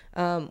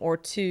 or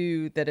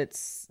two, that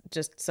it's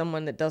just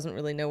someone that doesn't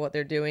really know what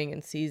they're doing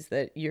and sees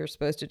that you're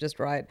supposed to just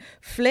write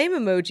flame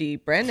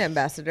emoji brand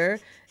ambassador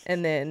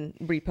and then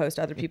repost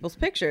other people's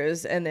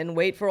pictures and then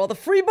wait for all the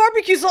free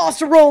barbecue sauce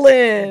to roll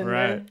in.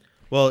 Right.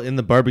 Well, in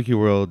the barbecue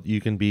world,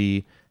 you can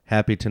be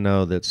happy to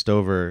know that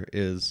Stover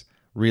is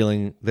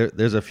reeling.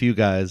 There's a few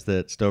guys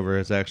that Stover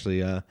has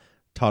actually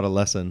taught a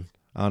lesson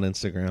on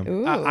Instagram.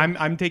 Ooh.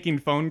 I'm taking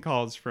phone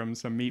calls from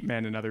some meat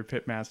men and other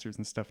pit masters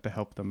and stuff to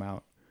help them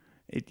out.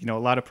 A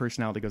lot of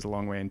personality goes a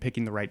long way, and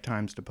picking the right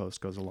times to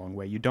post goes a long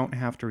way. You don't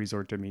have to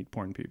resort to meat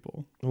porn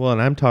people. Well,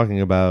 and I'm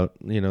talking about,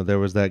 there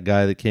was that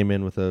guy that came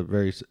in with a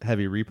very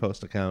heavy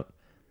repost account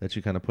that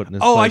you kind of put in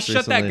his Oh, I place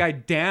shut that recently. guy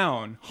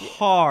down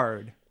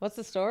hard. What's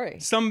the story?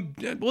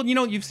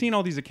 You've seen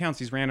all these accounts,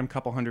 these random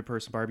couple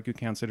 100-person barbecue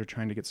accounts that are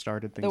trying to get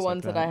started. Things The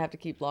ones like that I have to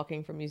keep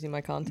blocking from using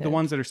my content. The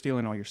ones that are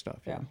stealing all your stuff.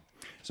 Yeah.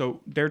 So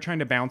they're trying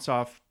to bounce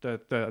off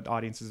the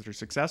audiences that are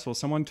successful.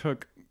 Someone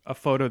took a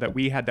photo that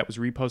we had that was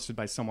reposted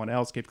by someone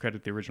else, gave credit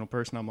to the original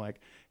person. I'm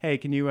like, hey,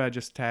 can you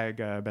just tag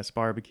Best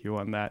Barbecue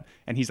on that?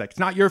 And he's like, it's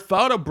not your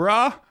photo,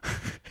 bruh.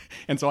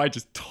 And so I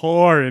just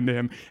tore into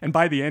him. And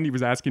by the end, he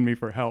was asking me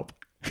for help.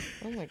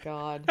 Oh my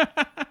God.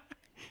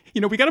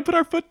 We got to put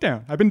our foot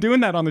down. I've been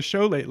doing that on the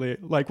show lately,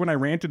 like when I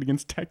ranted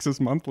against Texas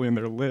Monthly and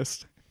their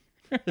list.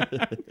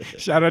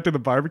 Shout out to the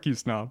barbecue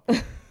snob.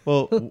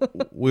 Well,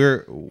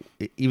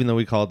 even though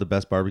we call it the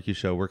Best Barbecue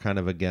Show, we're kind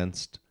of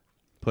against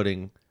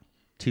putting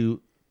too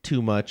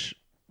much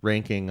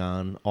ranking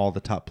on all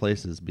the top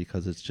places,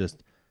 because it's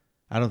just,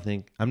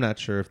 I'm not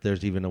sure if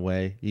there's even a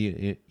way.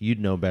 You'd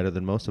know better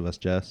than most of us,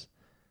 Jess.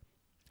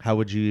 How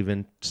would you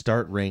even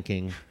start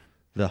ranking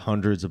the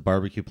hundreds of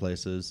barbecue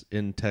places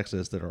in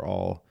Texas that are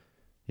all,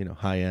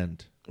 high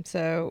end?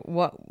 So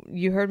what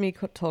you heard me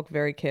talk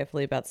very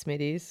carefully about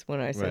Smitty's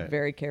when I said Right.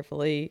 very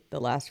carefully the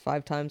last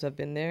 5 times I've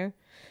been there.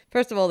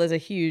 First of all, there's a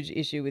huge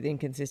issue with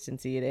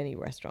inconsistency at any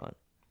restaurant.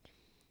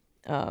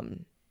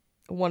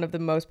 One of the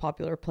most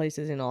popular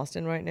places in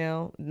Austin right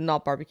now,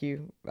 not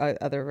barbecue,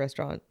 other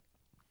restaurant,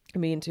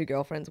 me and 2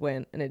 girlfriends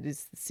went, and it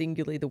is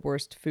singularly the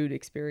worst food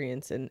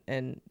experience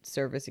and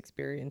service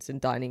experience and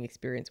dining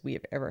experience we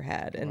have ever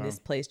had. And this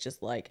place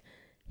just like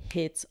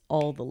hits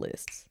all the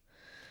lists.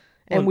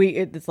 And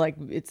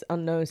it's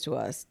unknowns to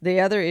us. The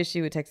other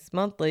issue with Texas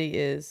Monthly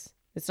is,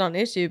 it's not an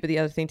issue, but the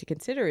other thing to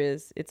consider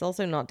is it's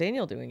also not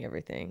Daniel doing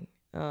everything.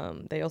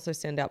 They also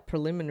send out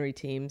preliminary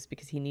teams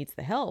because he needs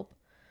the help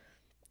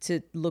to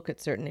look at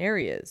certain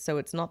areas. So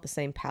it's not the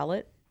same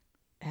palette.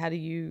 How do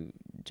you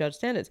judge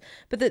standards?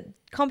 But the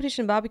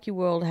competition barbecue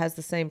world has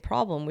the same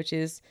problem, which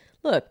is,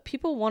 look,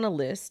 people want a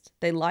list.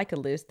 They like a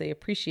list. They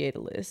appreciate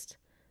a list.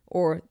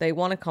 Or they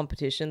want a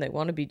competition. They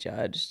want to be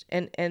judged.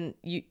 And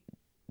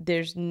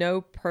there's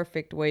no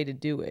perfect way to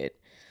do it.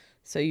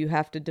 So you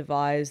have to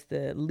devise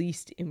the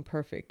least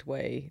imperfect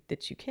way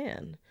that you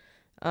can.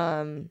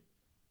 Don't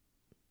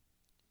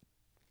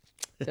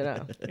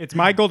know. It's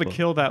my goal to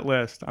kill that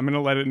list. I'm going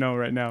to let it know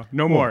right now.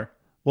 No more.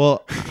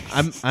 Well,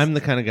 I'm the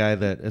kind of guy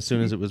that as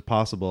soon as it was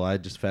possible, I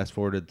just fast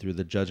forwarded through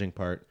the judging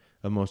part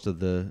of most of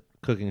the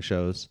cooking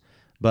shows.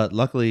 But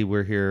luckily,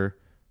 we're here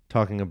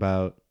talking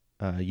about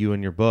you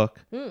and your book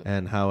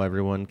and how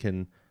everyone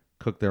can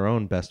cook their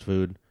own best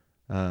food.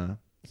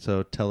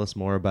 So tell us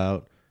more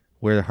about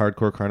where the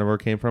Hardcore Carnivore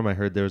came from. I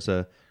heard there's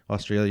a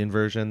Australian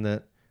version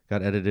that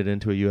got edited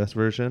into a US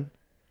version.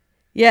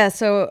 Yeah,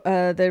 so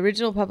the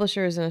original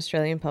publisher is an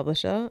Australian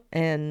publisher,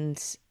 and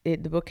the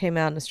book came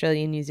out in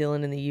Australia, New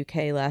Zealand, and the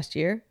UK last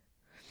year.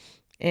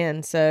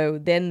 And so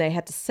then they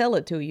had to sell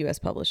it to a US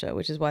publisher,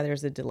 which is why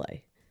there's a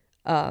delay.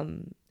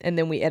 And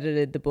then we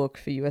edited the book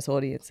for US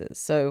audiences.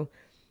 So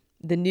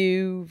the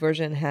new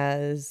version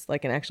has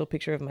like an actual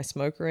picture of my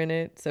smoker in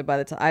it. So by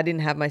the time I didn't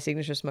have my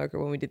signature smoker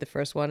when we did the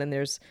first one, and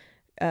there's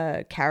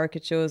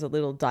caricatures or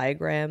little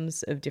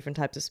diagrams of different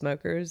types of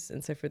smokers.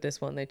 And so for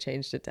this one, they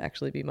changed it to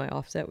actually be my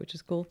offset, which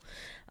is cool.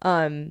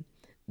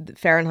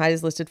 Fahrenheit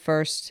is listed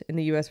first in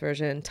the US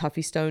version.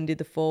 Tuffy Stone did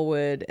the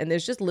forward. And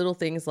there's just little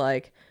things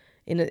like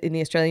in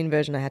the Australian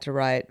version, I had to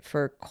write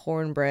for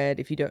cornbread.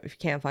 If you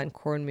can't find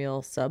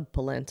cornmeal, sub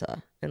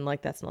polenta. And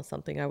like, that's not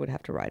something I would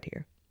have to write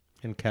here.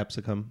 And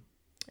capsicum.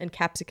 And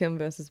capsicum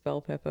versus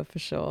bell pepper for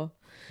sure.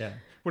 Yeah.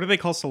 What do they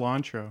call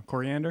cilantro?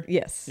 Coriander?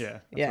 Yes. Yeah,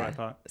 that's what I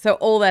thought. So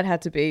all that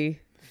had to be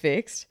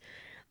fixed.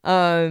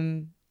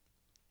 So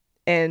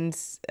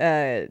it's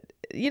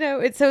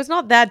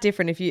not that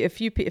different. If you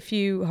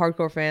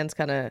hardcore fans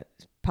kind of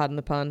pardon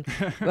the pun,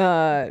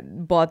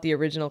 bought the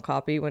original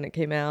copy when it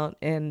came out,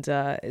 and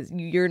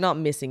you're not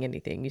missing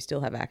anything. You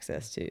still have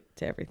access to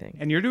everything.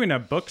 And you're doing a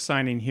book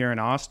signing here in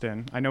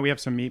Austin. I know we have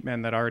some meat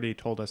men that already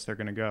told us they're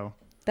going to go.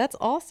 That's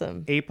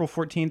awesome. April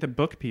 14th at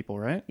Book People,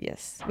 right?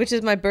 Yes, which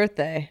is my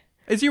birthday.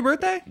 Is your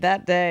birthday?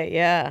 That day,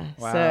 yeah.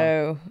 Wow.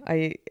 So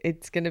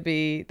it's gonna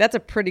be, that's a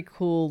pretty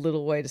cool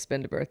little way to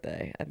spend a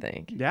birthday, I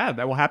think. Yeah,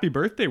 well, happy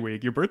birthday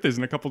week. Your birthday's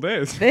in a couple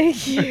days.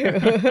 Thank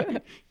you.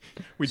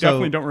 We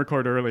definitely don't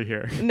record early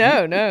here.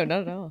 No, not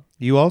at all.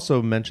 You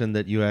also mentioned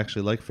that you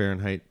actually like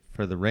Fahrenheit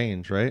for the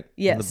range, right?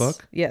 Yes. In the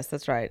book? Yes,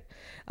 that's right.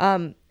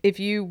 If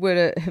you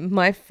would,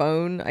 my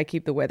phone, I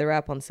keep the weather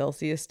app on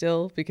Celsius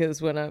still,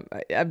 because when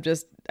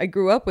I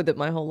grew up with it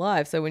my whole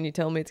life. So when you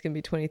tell me it's going to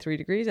be 23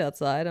 degrees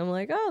outside, I'm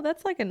like, oh,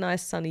 that's like a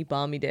nice sunny,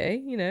 balmy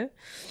day, you know?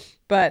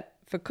 But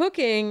for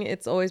cooking,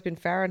 it's always been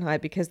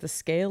Fahrenheit because the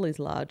scale is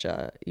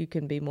larger. You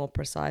can be more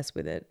precise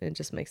with it. It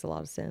just makes a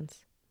lot of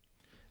sense.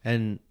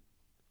 And,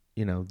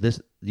 you know,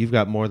 you've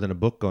got more than a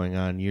book going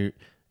on.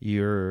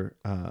 You're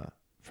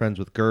friends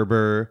with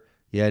Gerber,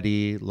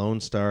 Yeti, Lone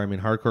Star. I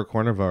mean, Hardcore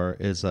Carnivore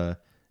is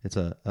it's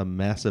a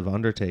massive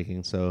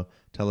undertaking. So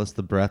tell us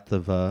the breadth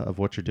of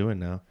what you're doing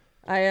now.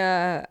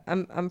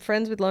 I'm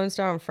friends with Lone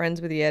Star. I'm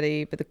friends with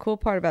Yeti. But the cool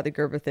part about the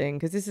Gerber thing,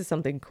 because this is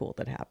something cool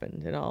that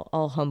happened, and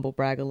I'll humble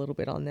brag a little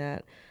bit on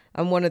that.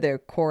 I'm one of their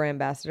core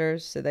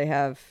ambassadors. So they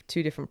have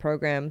 2 different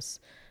programs.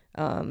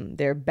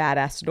 They're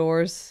Badass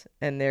Doors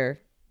and they're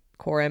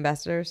core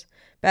ambassadors.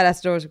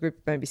 Badass Doors is a group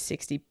of maybe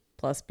 60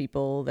 plus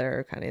people that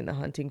are kind of in the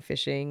hunting,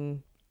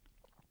 fishing,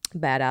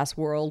 badass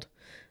world.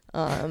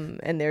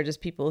 And they're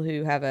just people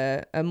who have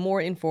a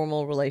more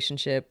informal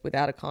relationship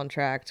without a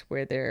contract,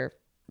 where they're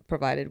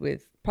provided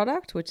with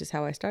product, which is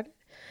how I started.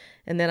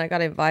 And then I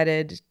got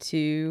invited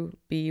to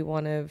be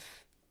one of,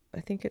 I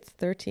think it's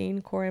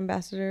 13 core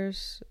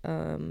ambassadors,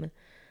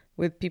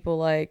 with people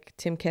like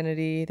Tim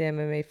Kennedy, the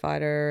MMA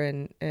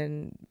fighter,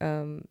 and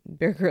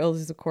Bear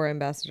Grylls is a core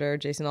ambassador.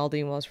 Jason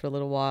Aldean was for a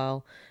little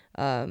while.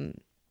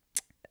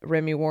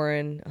 Remy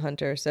Warren,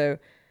 hunter. So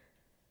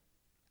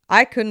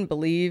I couldn't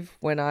believe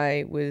when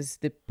I was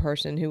the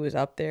person who was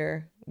up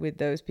there with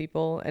those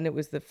people, and it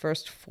was the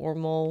first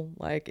formal,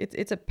 like,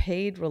 it's a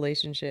paid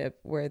relationship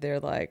where they're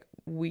like,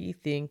 we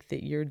think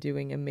that you're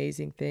doing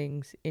amazing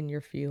things in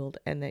your field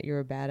and that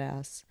you're a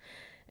badass,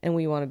 and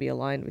we want to be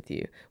aligned with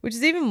you, which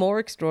is even more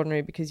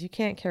extraordinary because you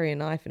can't carry a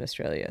knife in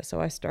Australia.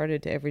 So I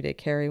started to everyday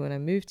carry when I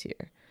moved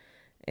here.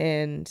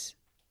 And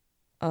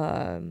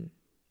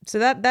so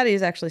that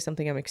is actually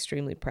something I'm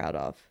extremely proud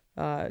of,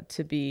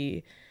 to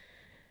be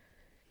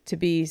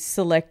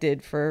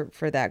selected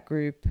for that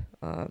group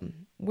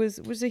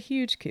was a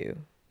huge coup.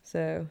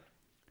 So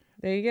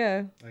there you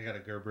go. I got a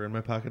Gerber in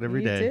my pocket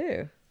every You day.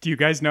 do. Do you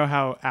guys know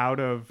how out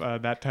of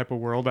that type of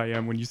world I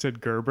am when you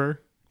said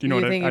Gerber? Do you know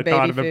You what think I of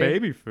thought baby of a food?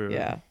 baby food?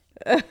 Yeah.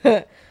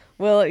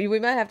 Well, we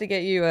might have to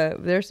get you.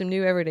 There's some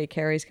new everyday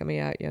carries coming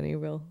out, Yoni.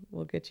 We'll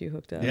get you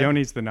hooked up.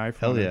 Yoni's the knife.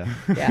 Hell hunter.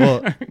 yeah.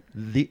 Yeah.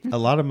 Well, a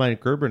lot of my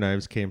Gerber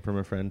knives came from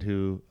a friend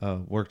who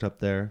worked up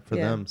there for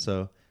Yeah. them.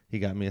 So he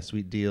got me a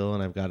sweet deal,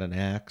 and I've got an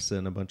axe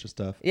and a bunch of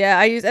stuff. Yeah,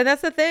 and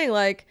that's the thing.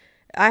 Like,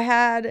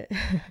 I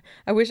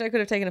wish I could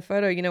have taken a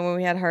photo. You know, when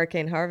we had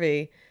Hurricane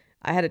Harvey,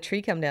 I had a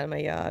tree come down in my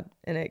yard,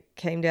 and it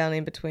came down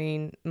in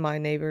between my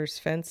neighbor's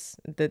fence,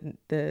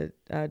 the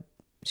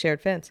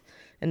shared fence,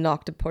 and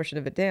knocked a portion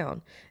of it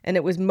down. And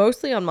it was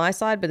mostly on my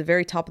side, but the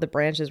very top of the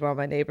branches were on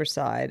my neighbor's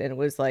side. And it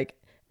was like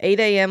 8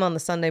 a.m. on the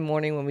Sunday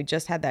morning when we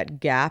just had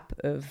that gap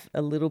of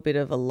a little bit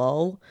of a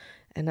lull.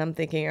 And I'm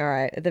thinking, all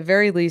right, at the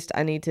very least,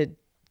 I need to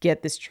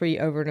get this tree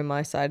over to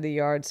my side of the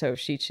yard, so if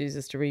she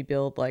chooses to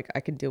rebuild, like, I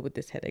can deal with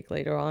this headache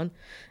later on.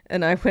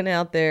 And I went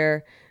out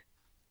there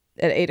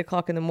at 8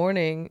 o'clock in the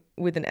morning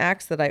with an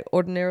axe that I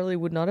ordinarily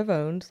would not have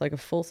owned, like a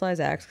full-size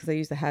axe, because I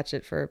use the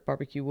hatchet for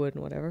barbecue wood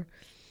and whatever,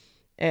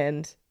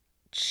 and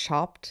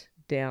chopped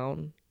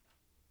down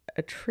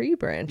a tree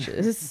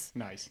branches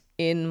Nice.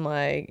 in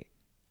my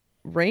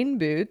rain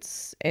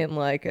boots and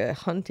like a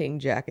hunting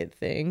jacket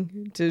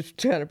thing to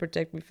try to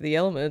protect me from the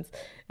elements.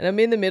 And I'm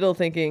in the middle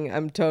thinking,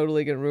 I'm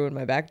totally going to ruin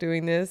my back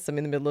doing this. I'm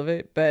in the middle of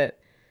it, but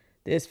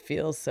this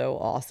feels so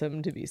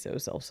awesome to be so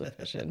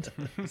self-sufficient.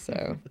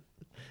 So,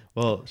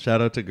 Well,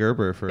 shout out to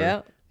Gerber for,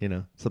 Yeah.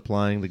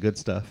 supplying the good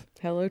stuff.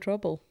 hello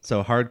trouble.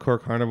 So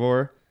Hardcore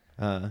Carnivore,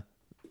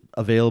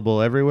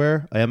 available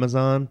everywhere.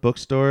 Amazon,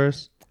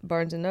 bookstores.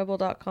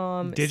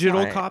 BarnesandNoble.com.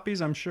 Digital Sign-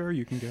 copies, I'm sure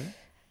you can get.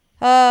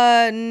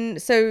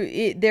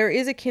 There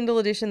is a Kindle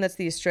edition that's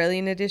the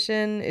Australian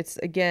edition. It's,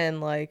 again,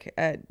 like,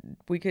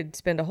 we could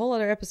spend a whole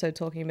other episode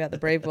talking about the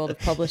brave world of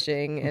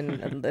publishing,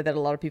 and that a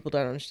lot of people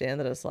don't understand,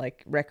 that it's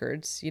like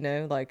records,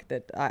 like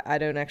that I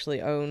don't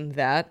actually own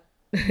that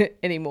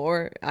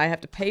anymore. I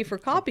have to pay for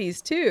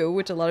copies too,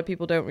 which a lot of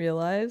people don't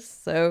realize.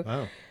 So,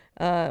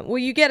 Wow. well,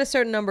 you get a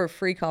certain number of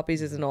free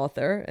copies as an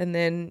author, and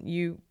then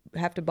you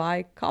have to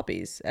buy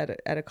copies at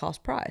a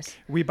cost price.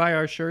 We buy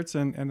our shirts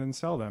and then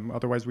sell them.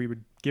 Otherwise, we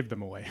would give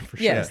them away for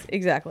sure. Yes,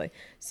 exactly.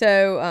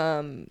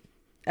 So,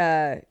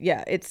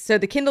 it's so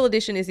the Kindle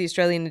edition is the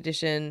Australian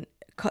edition.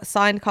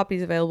 signed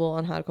copies available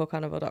on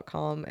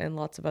hardcorecarnivore.com and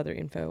lots of other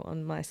info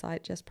on my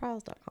site,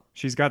 jesspryles.com.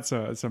 She's got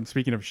some,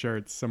 speaking of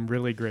shirts, some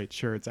really great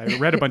shirts. I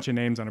read a bunch of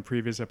names on a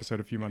previous episode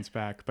a few months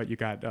back, but you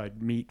got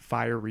meet,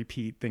 fire,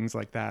 repeat, things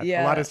like that.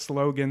 Yeah. A lot of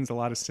slogans, a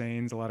lot of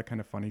sayings, a lot of kind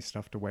of funny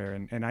stuff to wear.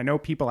 And I know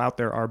people out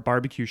there are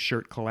barbecue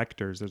shirt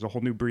collectors. There's a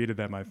whole new breed of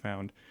them I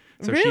found.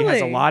 So she has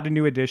a Really? lot of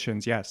new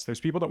additions. Yes, there's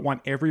people that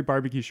want every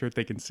barbecue shirt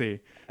they can see.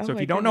 Oh So if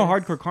my you don't know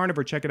goodness. Hardcore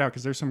Carnivore, check it out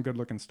because there's some good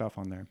looking stuff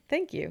on there.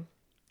 Thank you.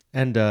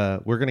 And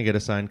we're going to get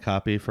a signed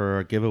copy for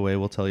our giveaway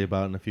we'll tell you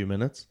about in a few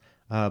minutes.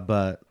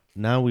 But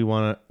now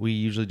we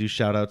usually do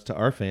shout outs to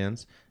our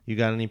fans. You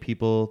got any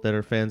people that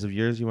are fans of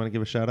yours you want to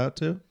give a shout out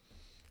to?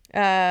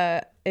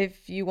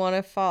 If you want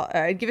to follow,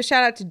 I'd give a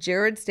shout out to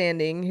Jared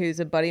Standing, who's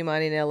a buddy of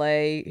mine in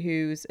LA,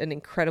 who's an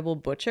incredible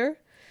butcher.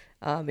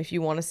 If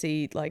you want to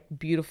see like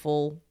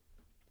beautiful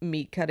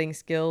meat cutting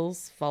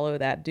skills, follow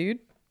that dude.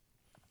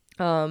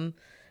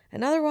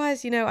 And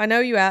otherwise, I know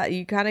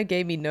you kind of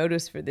gave me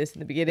notice for this in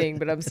the beginning,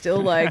 but I'm still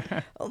like,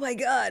 oh my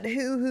God,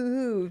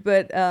 who?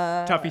 But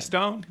Tuffy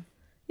Stone.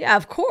 yeah,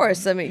 of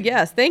course. I mean,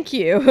 yes, thank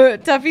you.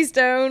 Tuffy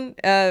Stone.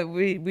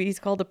 He's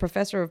called the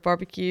professor of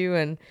barbecue.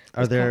 And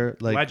Are there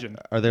Legend.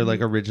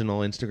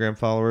 original Instagram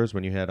followers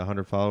when you had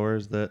 100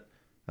 followers that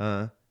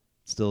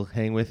still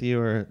hang with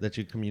you or that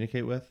you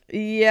communicate with?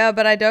 yeah,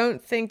 but I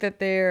don't think that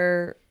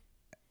they're.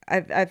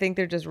 I think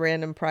they're just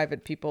random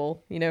private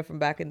people, from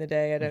back in the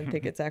day. I don't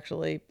think it's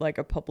actually like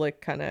a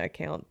public kind of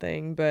account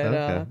thing. But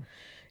Okay.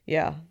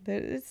 yeah,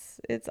 it's.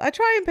 I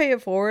try and pay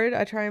it forward.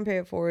 I try and pay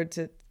it forward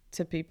to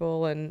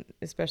people, and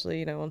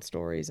especially on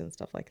stories and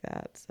stuff like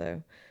that.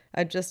 So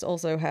I just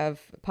also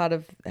have part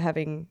of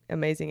having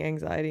amazing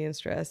anxiety and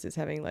stress is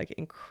having like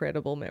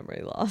incredible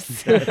memory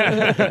loss.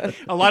 A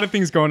lot of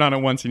things going on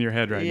at once in your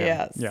head right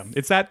Yes. now. Yeah.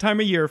 It's that time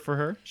of year for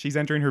her. She's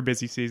entering her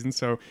busy season,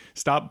 so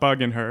stop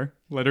bugging her.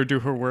 Let her do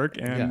her work.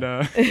 And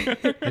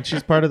And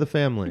she's part of the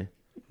family.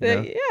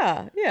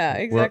 Yeah,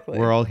 exactly.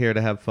 We're all here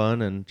to have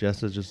fun, and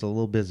Jess is just a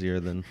little busier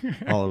than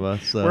all of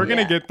us. So we're going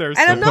to get there. And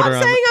I'm Don't put not her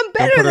on saying the- I'm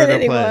better don't put her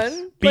than in her place.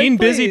 anyone. Being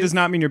Like, busy please. does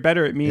not mean you're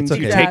better. It means It's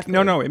you okay. take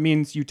Exactly. it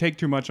means you take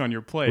too much on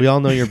your plate. we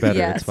all know you're better.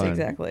 Yes, It's fine.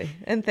 exactly.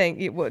 And thank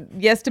you. Well,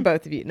 yes to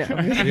both of you. No.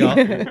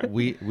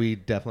 We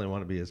definitely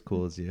want to be as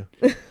cool as you.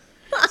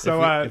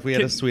 So If we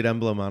had a sweet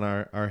emblem on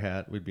our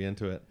hat, we'd be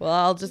into it. Well,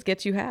 I'll just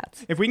get you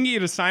hats. if we can get you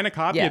to sign a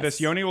copy of Yes.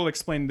 this, Yoni will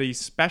explain the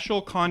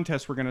special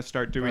contest we're going to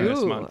start doing this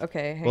Ooh, month.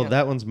 okay. Hang Well, on.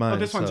 that one's mine. Oh,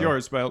 this one's so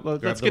yours. Well,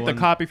 grab let's get the one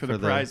copy for the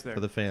prize there. For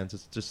the fans.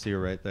 It's just see her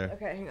right there.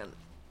 Okay, hang on.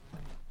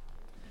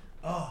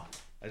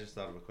 I just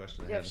thought of a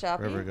question. You have ahead. Sharpie?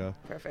 Wherever we go.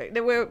 Perfect.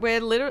 We're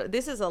literally.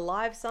 This is a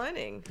live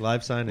signing.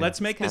 Live signing. Let's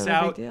make It's this kind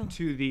of a out big deal.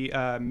 to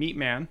the meat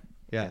man,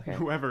 Yeah. Okay.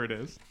 whoever it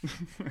is.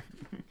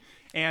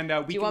 And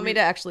Do you want me to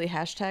actually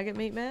hashtag it,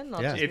 Meat Man?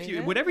 Not Yeah. just If Meat you,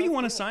 Man? whatever you Let's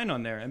want to do it. sign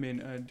on there, I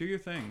mean, do your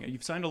thing.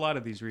 You've signed a lot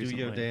of these Do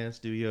recently. yo dance,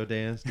 do yo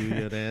dance, do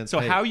yo dance. So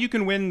Hey, how you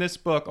can win this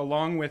book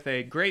along with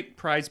a great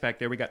prize pack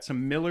there. We got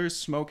some Miller's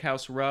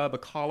Smokehouse Rub, a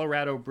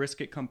Colorado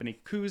Brisket Company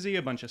koozie,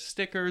 a bunch of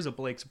stickers, a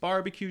Blake's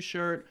Barbecue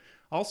shirt,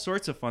 all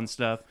sorts of fun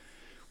stuff.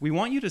 We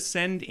want you to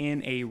send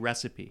in a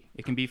recipe.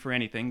 It can be for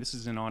anything. This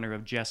is in honor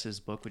of Jess's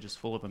book, which is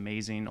full of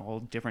amazing, all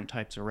different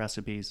types of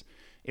recipes.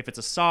 If it's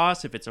a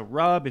sauce, if it's a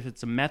rub, if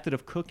it's a method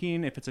of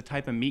cooking, if it's a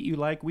type of meat you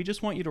like, we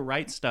just want you to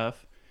write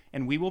stuff,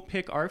 and we will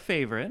pick our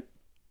favorite,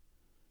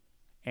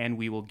 and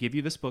we will give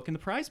you this book in the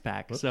prize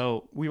pack. Whoops.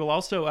 So we will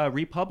also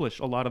republish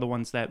a lot of the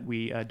ones that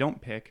we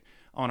don't pick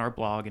on our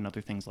blog and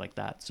other things like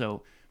that.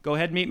 So go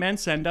ahead, Meat Men,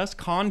 send us.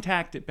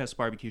 Contact at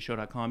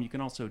bestbarbecueshow.com. You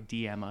can also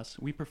DM us.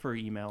 We prefer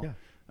email.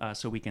 Yeah.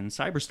 So we can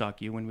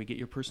cyberstalk you when we get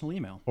your personal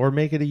email. Or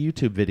make it a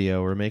YouTube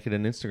video, or make it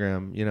an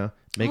Instagram.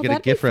 Make Oh, it a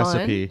that'd be gift fun.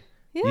 recipe.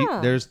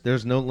 Yeah.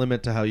 There's no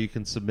limit to how you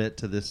can submit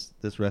to this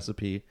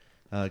recipe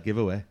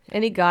giveaway.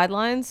 Any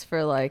guidelines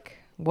for like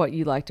what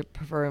you like to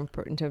prefer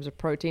in terms of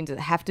protein? Does it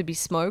have to be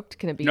smoked?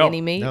 Can it be No.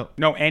 any meat?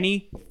 No.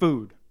 Any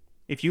food.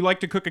 If you like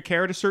to cook a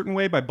carrot a certain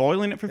way by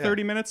boiling it for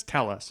 30 minutes,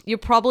 tell us. You're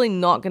probably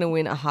not going to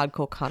win a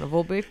hardcore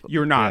carnivore beef,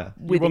 You're not.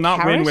 Yeah. You With will a not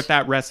win carrot? with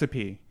that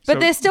recipe. but So-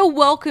 they still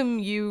welcome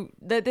you.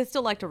 They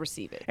still like to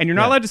receive it. and you're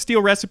not Yeah. allowed to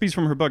steal recipes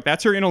from her book.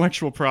 That's her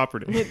intellectual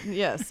property.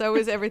 Yeah, so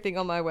is everything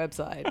on my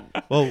website.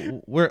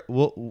 Well,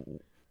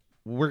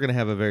 we're gonna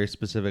have a very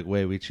specific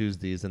way we choose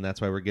these, and that's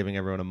why we're giving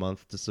everyone a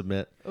month to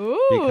submit. Ooh.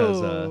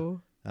 Because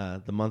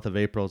the month of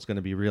April is going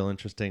to be real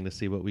interesting to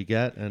see what we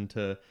get, and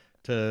to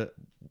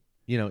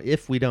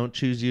if we don't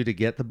choose you to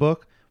get the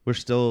book, we're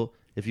still.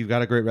 If you've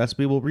got a great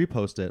recipe, we'll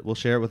repost it. We'll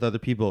share it with other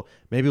people.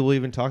 Maybe we'll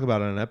even talk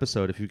about it on an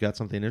episode if you've got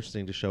something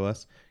interesting to show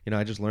us.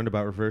 I just learned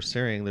about reverse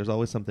searing. There's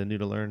always something new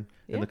to learn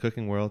in the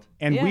cooking world.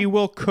 And Yeah. we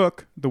will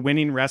cook the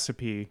winning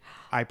recipe,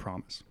 I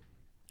promise.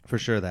 For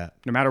sure that.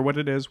 No matter what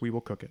it is, we will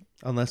cook it.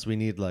 Unless we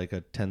need like a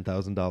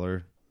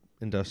 $10,000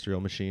 industrial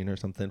machine or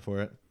something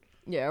for it.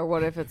 Yeah, or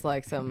what if it's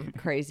like some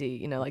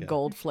crazy, like Yeah.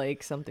 gold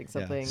flake, something.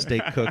 Yeah.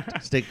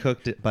 Steak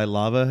cooked by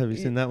lava. Have you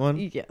seen that one?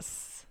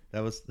 Yes.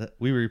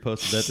 We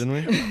reposted that, didn't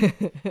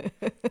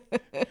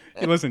we?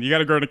 Hey, listen, you got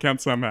to grow an account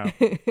somehow.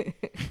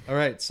 All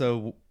right.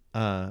 So,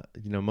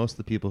 most of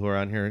the people who are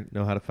on here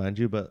know how to find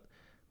you, but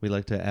we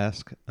like to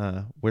ask,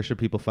 where should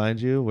people find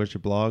you? Where's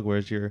your blog?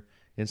 Where's your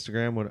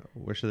Instagram?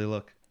 Where should they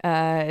look?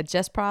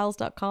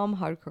 JessPryles.com,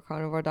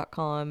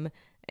 HardcoreCarnivore.com.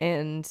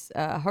 And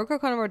Hardcore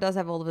Carnivore does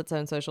have all of its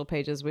own social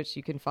pages, which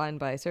you can find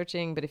by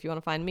searching. But if you want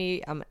to find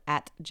me, I'm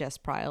at Jess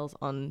Pryles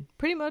on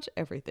pretty much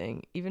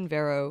everything, even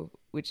Vero,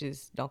 which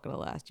is not going to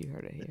last. You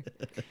heard it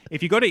here.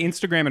 If you go to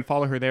Instagram and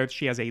follow her there,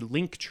 she has a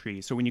link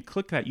tree. So when you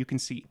click that, you can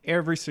see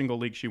every single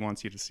link she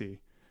wants you to see.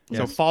 Yes.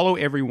 So follow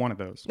every one of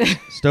those.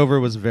 Stover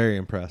was very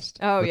impressed.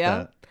 Oh, with yeah.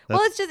 that. Well,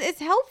 it's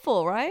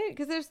helpful, right?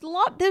 Because there's a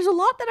lot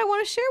that I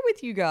want to share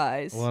with you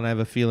guys. Well, and I have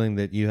a feeling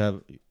that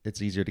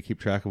it's easier to keep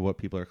track of what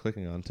people are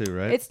clicking on too,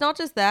 right? It's not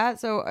just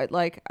that. So,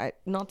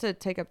 not to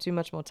take up too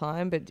much more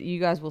time, but you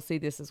guys will see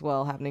this as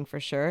well happening for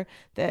sure.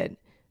 That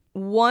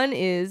one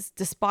is,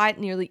 despite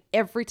nearly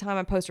every time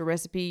I post a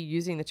recipe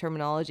using the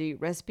terminology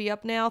recipe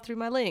up now through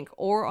my link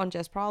or on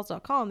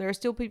jesspryles.com, there are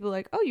still people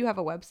like, oh, you have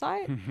a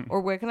website?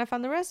 Or where can I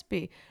find the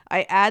recipe?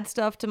 I add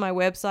stuff to my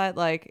website,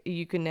 like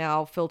you can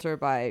now filter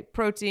by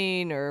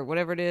protein or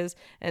whatever it is,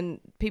 and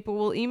people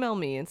will email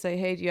me and say,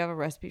 hey, do you have a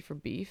recipe for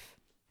beef?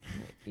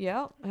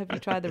 Yeah. Have you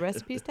tried the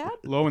recipes tab?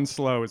 Low and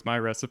slow is my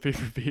recipe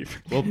for beef.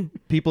 Well,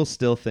 people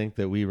still think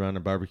that we run a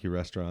barbecue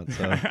restaurant.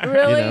 So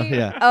Really?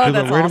 yeah. Oh, People,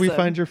 that's where do we awesome.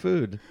 find your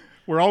food?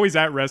 We're always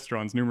at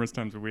restaurants numerous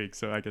times a week,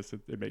 so I guess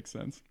it makes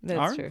sense. That's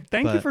All right. true.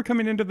 Thank you But- for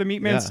coming into the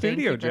Meat Man Yeah.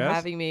 studio, Thank you for Jess.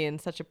 having me,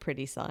 and such a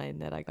pretty sign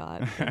that I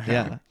got.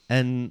 Yeah.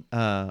 And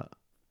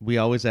we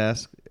always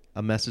ask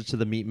a message to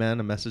the Meat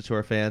Man, a message to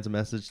our fans, a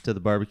message to the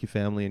barbecue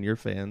family and your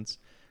fans.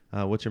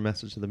 What's your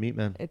message to the Meat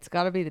Man? It's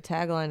got to be the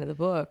tagline of the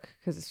book,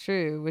 because it's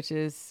true, which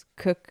is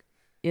cook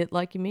it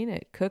like you mean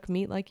it. Cook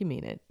meat like you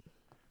mean it.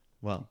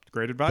 Well,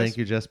 Great advice. thank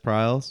you, Jess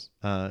Pryles.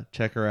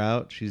 Check her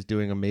out. She's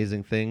doing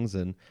amazing things,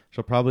 and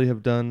she'll probably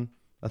have done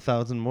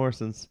 1,000 more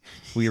since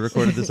we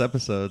recorded this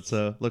episode.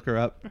 So look her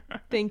up.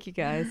 Thank you,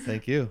 guys.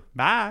 Thank you.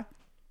 Bye.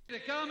 They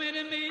call me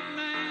the meat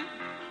man.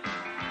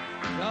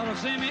 Y'all don't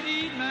see me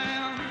eat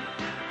now.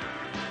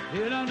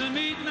 Hit on the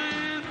meat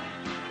man.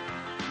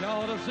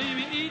 Y'all don't see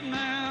me eat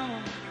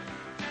now.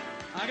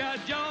 I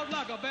got jaws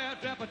like a bear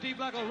trap, a teeth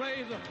like a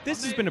razor.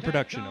 This has been a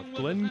production of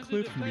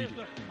Glencliff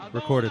Media.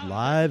 Recorded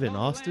live in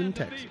Austin,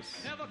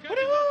 Texas. Never What